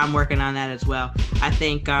appreciative. I'm working on that as well. I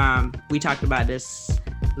think we talked about this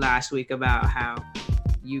last week about how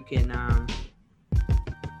you can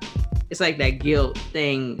it's like that guilt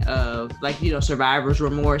thing of, like, you know, survivor's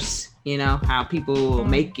remorse, you know, how people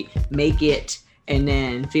make it and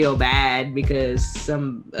then feel bad because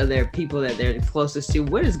some of their people that they're closest to,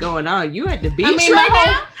 what is going on? You at the beach I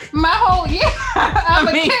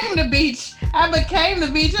became the beach. I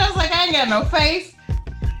was like, I ain't got no face.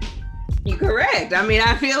 You're correct. I mean,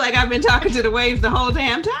 I feel like I've been talking to the waves the whole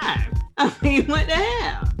damn time. I mean, what the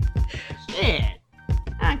hell? Shit.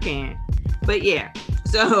 I can't. But yeah.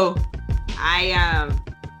 So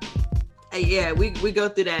we go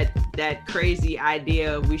through that crazy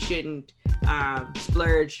idea of we shouldn't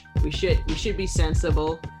splurge. We should be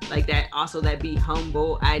sensible, like that. Also, that be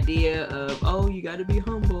humble idea of, oh, you got to be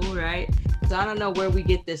humble, right? So I don't know where we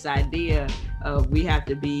get this idea of we have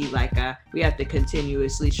to be like we have to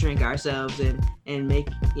continuously shrink ourselves and make,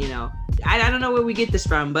 you know, I don't know where we get this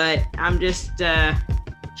from, but I'm just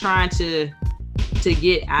trying to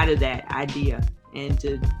get out of that idea. And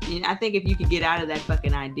I think if you could get out of that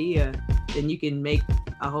fucking idea, then you can make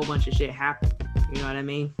a whole bunch of shit happen. You know what I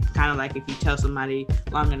mean? Kind of like if you tell somebody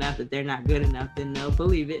long enough that they're not good enough, then they'll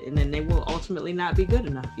believe it, and then they will ultimately not be good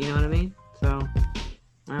enough. You know what I mean? So,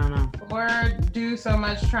 I don't know. Or do so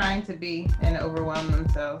much trying to be and overwhelm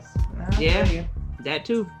themselves. Yeah, that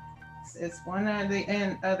too. It's one or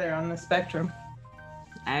the other on the spectrum.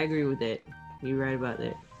 I agree with that. You're right about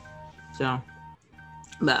that. So,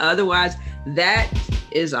 but otherwise, that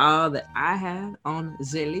is all that I have on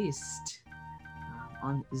the list.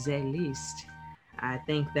 I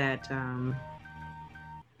think that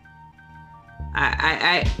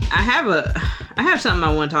I have something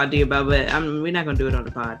I want to talk to you about, but we're not gonna do it on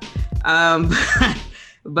the pod.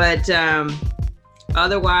 But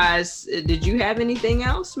otherwise, did you have anything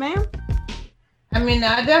else, ma'am? I mean,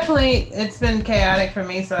 it's been chaotic for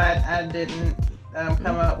me, so I didn't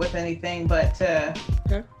come up with anything, but to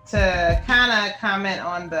kind of comment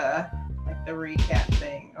on the recap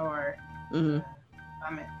thing or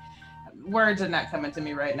comment. Words are not coming to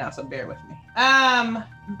me right now, so bear with me.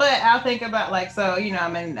 But I'll think about, like, so, you know,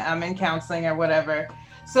 I'm in counseling or whatever.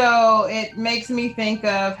 So it makes me think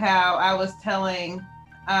of how I was telling,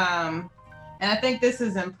 and I think this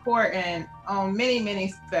is important on many,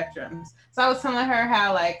 many spectrums. So I was telling her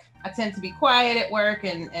how, like, I tend to be quiet at work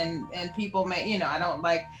and people may, you know, I don't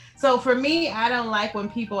like, so for me, I don't like when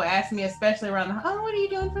people ask me, especially around what are you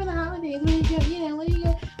doing for the holidays? What are you doing? You know,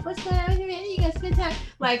 what's going on? You gotta spend time.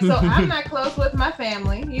 Like, so I'm not close with my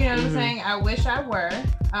family. You know what I'm saying? I wish I were,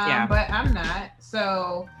 but I'm not.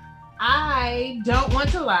 So I don't want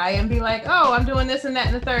to lie and be like, oh, I'm doing this and that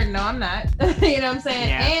and the third. No, I'm not. You know what I'm saying?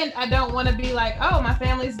 Yeah. And I don't want to be like, oh, my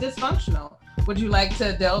family's dysfunctional. Would you like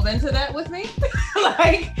to delve into that with me?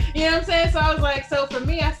 Like, you know what I'm saying? So I was like, so for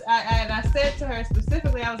me, I said to her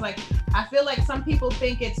specifically, I was like, I feel like some people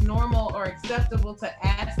think it's normal or acceptable to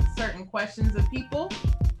ask certain questions of people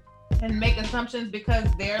and make assumptions because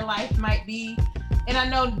their life might be, and I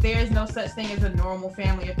know there's no such thing as a normal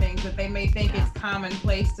family of things, but they may think it's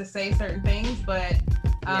commonplace to say certain things, but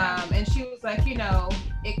and she was like, you know,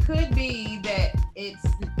 it could be that it's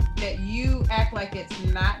that you act like it's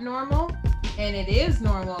not normal, and it is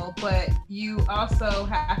normal, but you also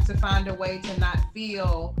have to find a way to not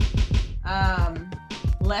feel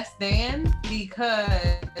less than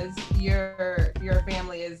because your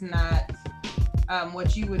family is not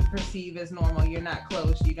what you would perceive as normal. You're not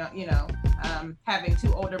close. You don't, you know. having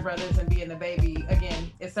two older brothers and being the baby,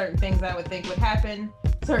 again, it's certain things I would think would happen,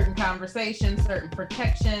 certain conversations, certain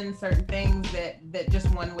protections, certain things that just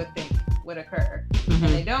one would think would occur, and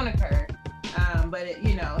they don't occur. But it,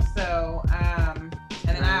 and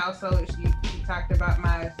then I also, she talked about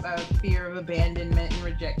my fear of abandonment and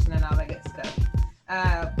rejection and all that good stuff.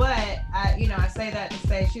 But I say that to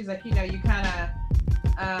say, she's like, you kind of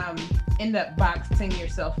end up boxing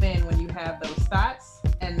yourself in when you have those thoughts,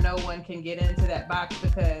 and no one can get into that box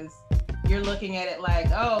because you're looking at it like,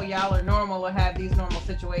 oh, y'all are normal or have these normal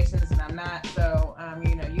situations and I'm not. So,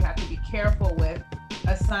 you have to be careful with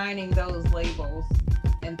assigning those labels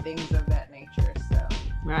and things of that nature. So,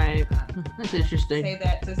 right. That's interesting. Say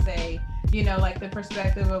that to say, like the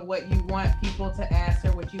perspective of what you want people to ask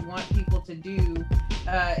or what you want people to do.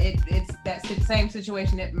 It's that same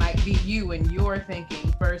situation. It might be you and your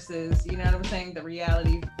thinking versus, you know what I'm saying, the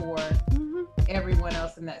reality for everyone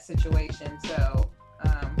else in that situation. So,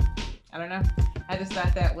 I don't know. I just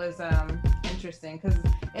thought that was interesting because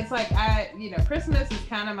it's like Christmas is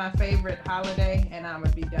kind of my favorite holiday, and I'm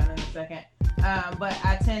gonna be done in a second. But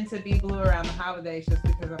I tend to be blue around the holidays just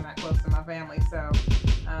because I'm not close to my family. So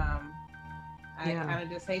I kind of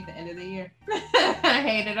just hate the end of the year. I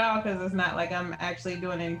hate it all because it's not like I'm actually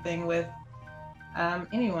doing anything with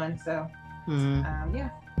anyone. So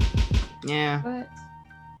yeah. But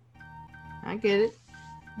I get it.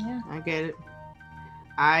 Yeah. I get it.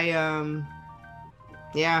 I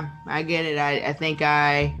get it. I think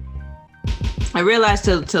I realized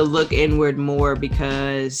to look inward more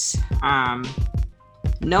because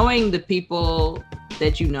knowing the people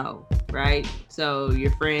that you know, right? So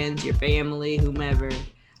your friends, your family, whomever,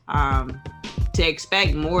 to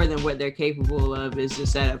expect more than what they're capable of is a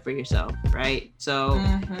setup for yourself, right? So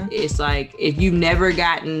it's like if you've never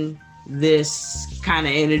gotten this kind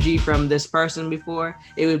of energy from this person before,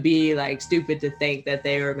 it would be like stupid to think that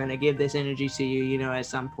they were going to give this energy to you, at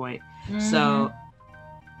some point. So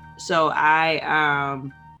I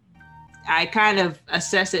kind of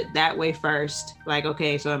assess it that way first. Like,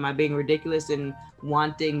 okay, so am I being ridiculous in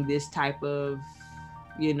wanting this type of,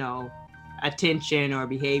 attention or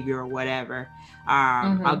behavior or whatever?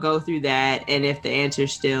 I'll go through that, and if the answer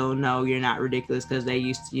is still no, you're not ridiculous, because they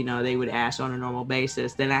used to, they would ask on a normal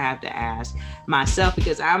basis, then I have to ask myself,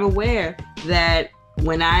 because I'm aware that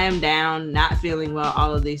when I am down, not feeling well,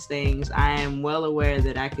 all of these things, I am well aware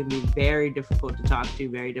that I can be very difficult to talk to,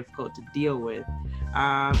 very difficult to deal with.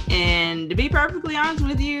 And to be perfectly honest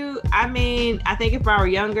with you, I think if I were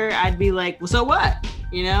younger, I'd be like, well, so what?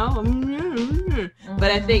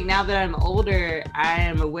 But I think now that I'm older, I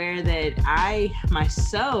am aware that I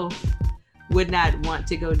myself would not want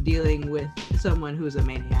to go dealing with someone who's a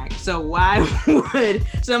maniac. So why would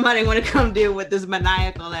somebody want to come deal with this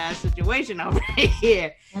maniacal ass situation over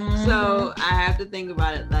here? So I have to think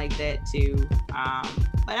about it like that too.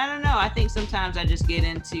 But I don't know. I think sometimes I just get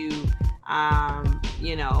into,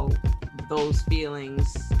 those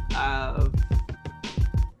feelings of,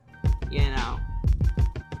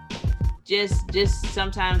 just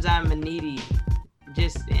sometimes I'm a needy.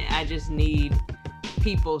 I just need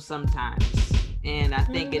people sometimes, and I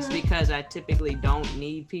think it's because I typically don't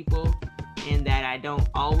need people, and that I don't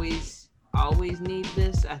always need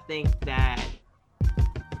this. I think that,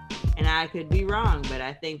 and I could be wrong, but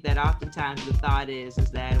I think that oftentimes the thought is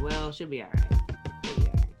that, well, she'll be all right.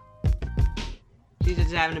 She's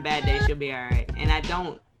just having a bad day. She'll be all right. And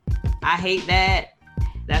I hate that.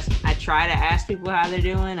 I try to ask people how they're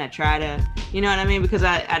doing. I try to, you know what I mean? Because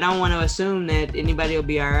I don't want to assume that anybody will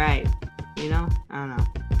be all right. I don't know.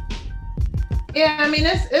 Yeah,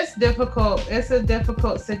 it's difficult. It's a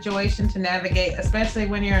difficult situation to navigate, especially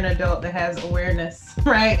when you're an adult that has awareness,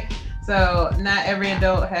 right? So not every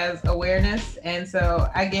adult has awareness. And so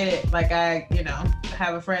I get it. Like I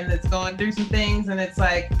have a friend that's going through some things, and it's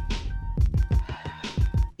like,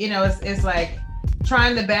 it's like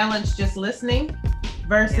trying to balance just listening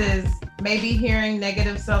versus maybe hearing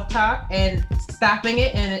negative self-talk and stopping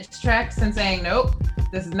it in its tracks and saying, nope,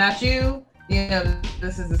 this is not you.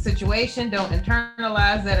 This is a situation. Don't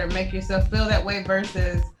internalize that or make yourself feel that way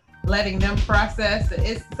versus letting them process.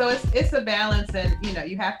 It's a balance, and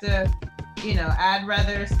you have to, I'd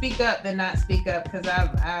rather speak up than not speak up, because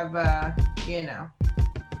I've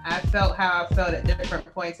felt how I felt at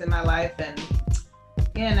different points in my life, and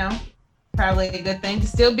probably a good thing to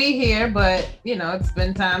still be here, but it's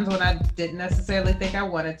been times when I didn't necessarily think I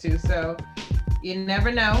wanted to. So you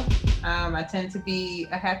never know. I tend to be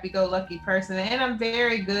a happy-go-lucky person, and I'm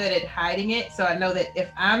very good at hiding it. So I know that if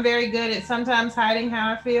I'm very good at sometimes hiding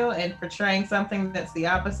how I feel and portraying something that's the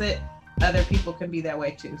opposite, other people can be that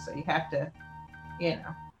way too. So you have to,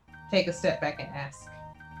 take a step back and ask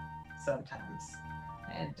sometimes.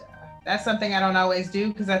 And that's something I don't always do,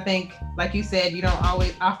 because I think, like you said, you don't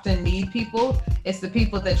always often need people. It's the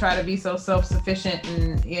people that try to be so self-sufficient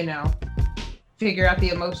and, you know, figure out the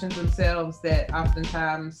emotions themselves that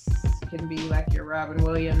oftentimes can be like your Robin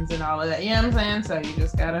Williams and all of that. You know what I'm saying? So you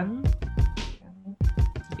just gotta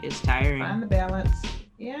it's tiring. Find the balance.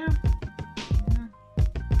 Yeah.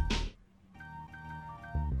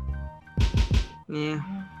 Yeah.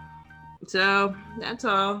 So that's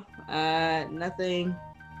all. Nothing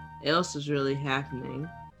else is really happening.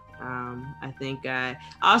 I think I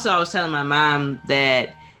was telling my mom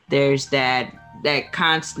that there's that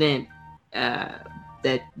constant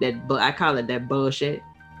that I call it that bullshit,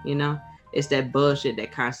 you know. It's that bullshit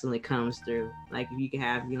that constantly comes through. Like if you can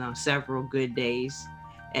have, you know, several good days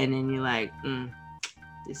and then you're like,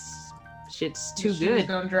 this shit's too good.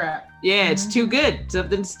 Gonna drop. Yeah, it's too good.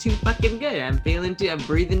 Something's too fucking good. I'm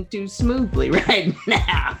breathing too smoothly right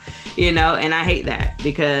now, you know, and I hate that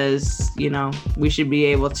because, you know, we should be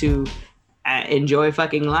able to enjoy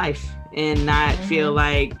fucking life and not feel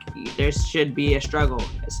like there should be a struggle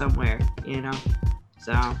somewhere, you know.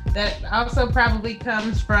 So that also probably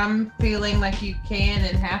comes from feeling like you can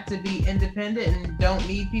and have to be independent and don't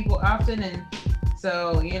need people often, and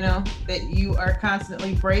so, you know, that you are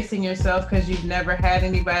constantly bracing yourself because you've never had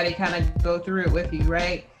anybody kind of go through it with you,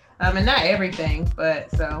 right? And not everything, but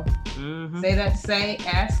so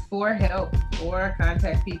ask for help or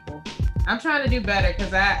contact people. I'm trying to do better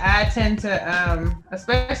because I tend to,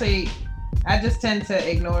 especially, I just tend to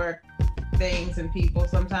ignore things and people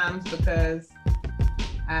sometimes because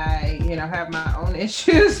I, you know, have my own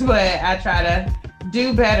issues, but I try to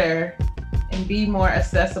do better and be more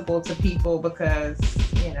accessible to people because,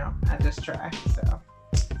 you know, I just try. So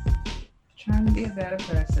trying to be a better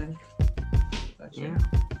person. But yeah.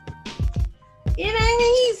 It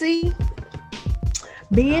ain't easy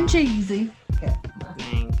being cheesy. Okay.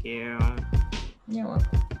 Thank you. You're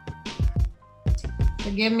welcome.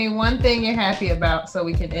 So give me one thing you're happy about so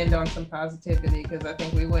we can end on some positivity, because I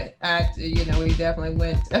think we definitely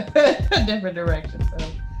went a different direction. So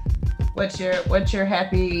what's your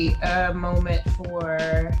happy moment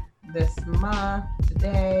for this month,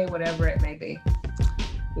 today, whatever it may be?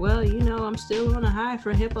 Well, you know, I'm still on a high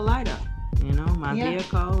for Hippolyta. You know, my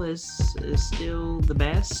vehicle is still the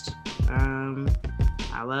best.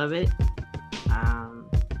 I love it.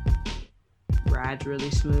 Rides really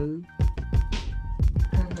smooth.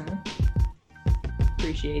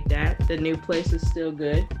 Appreciate that. The new place is still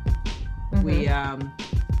good.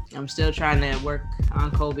 I'm still trying to work on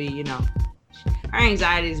Colby. You know, her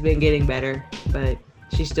anxiety's been getting better, but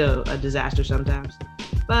she's still a disaster sometimes.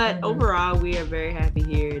 But overall, we are very happy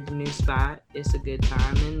here at the new spot. It's a good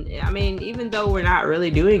time. And I mean, even though we're not really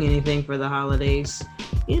doing anything for the holidays,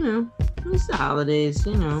 you know, it's the holidays,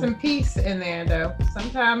 you know. Some peace in there, though.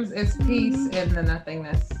 Sometimes it's peace in the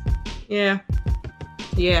nothingness. Yeah,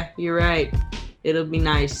 you're right. It'll be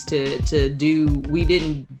nice to do. We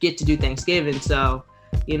didn't get to do Thanksgiving, so,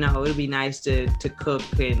 you know, it'll be nice to cook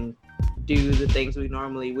and do the things we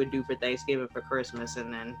normally would do for Thanksgiving for Christmas,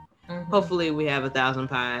 and then hopefully we have 1,000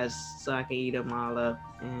 pies so I can eat them all up,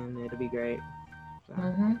 and it'll be great. So,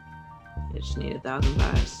 I just need 1,000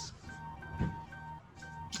 pies.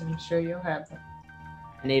 I'm sure you'll have them.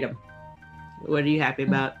 I need them. What are you happy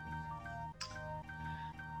about?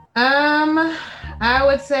 I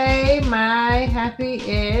would say my happy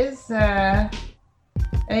is, I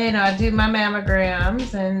do my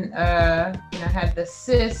mammograms and, I had the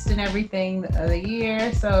cyst and everything the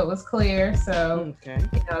year, so it was clear. So,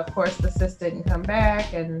 of course the cyst didn't come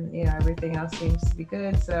back and, everything else seems to be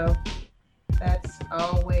good. So that's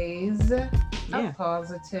always a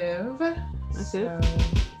positive. That's it.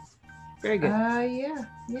 Very good. Yeah.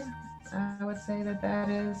 I would say that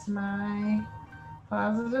is my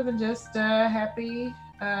positive, and just happy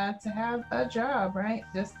to have a job, right?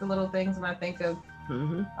 Just the little things when I think of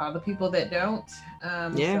all the people that don't.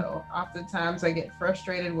 So oftentimes I get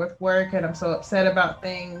frustrated with work and I'm so upset about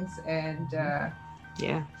things, and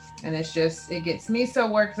and it gets me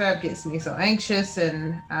so worked up, gets me so anxious,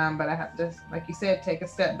 and but I have to, like you said, take a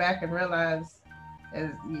step back and realize,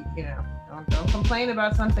 don't complain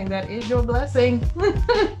about something that is your blessing.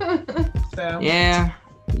 So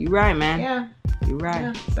you're right, man. You're right.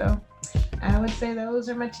 Yeah, so I would say those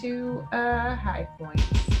are my two high points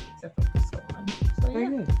to focus on. So, very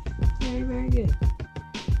good. Very good.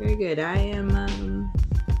 Very good. I am I'm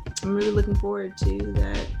really looking forward to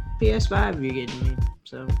that PS5 you're getting me.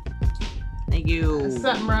 So thank you.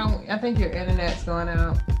 Something wrong. I think your internet's going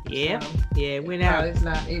out. Yep. So, Yeah, it went out. it's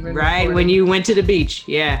not even Right recording. when you went to the beach.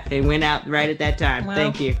 Yeah, it went out right at that time. Well.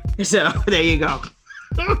 Thank you. So there you go.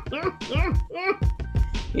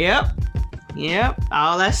 Yep.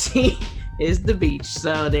 All I see is the beach.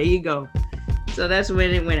 So there you go. So that's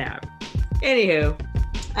when it went out. Anywho,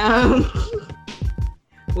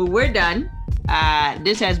 well, we're done.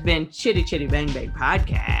 This has been Chitty Chitty Bang Bang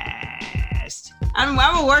Podcast. I'm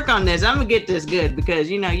gonna work on this. I'm gonna get this good because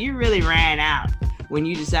you really ran out when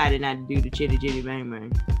you decided not to do the Chitty Chitty Bang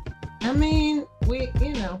Bang. I mean, we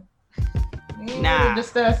didn't Nah. really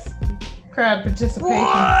discuss crowd participation.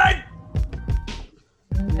 What?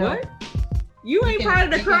 No. What? You ain't part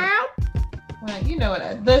of the crowd? Well, you know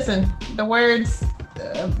what? Listen, the words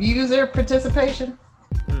user participation.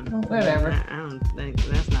 Whatever. I don't think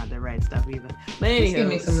that's not the right stuff either. But Just anyway, give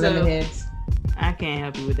me some lemon heads. I can't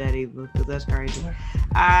help you with that either because that's crazy.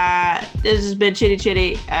 This has been Chitty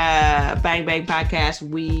Chitty Bang Bang Podcast.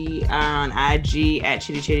 We are on IG at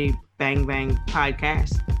Chitty Chitty Bang Bang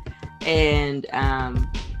Podcast, and I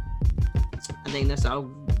think that's all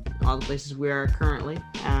the places we are currently,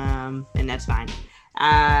 and that's fine.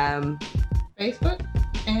 Facebook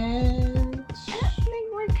and I don't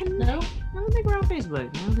think we're connected. no. I don't think we're on Facebook.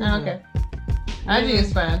 Oh, okay. IG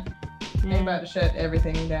is fine. Yeah. Ain't about to shut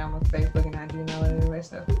everything down with Facebook and IG now anyway.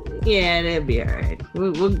 So Yeah, that'd be all right.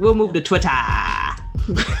 We'll move to Twitter.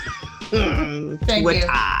 Thank Twitter.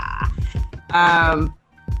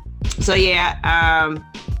 So yeah,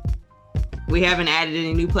 we haven't added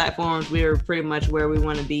any new platforms. We're pretty much where we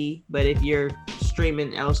want to be. But if you're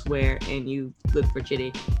streaming elsewhere and you look for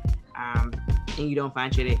Chitty, and you don't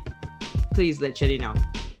find Chitty, please let Chitty know.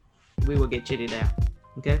 We will get Chitty there.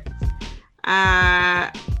 Okay.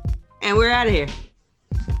 And we're out of here.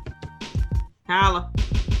 Holla.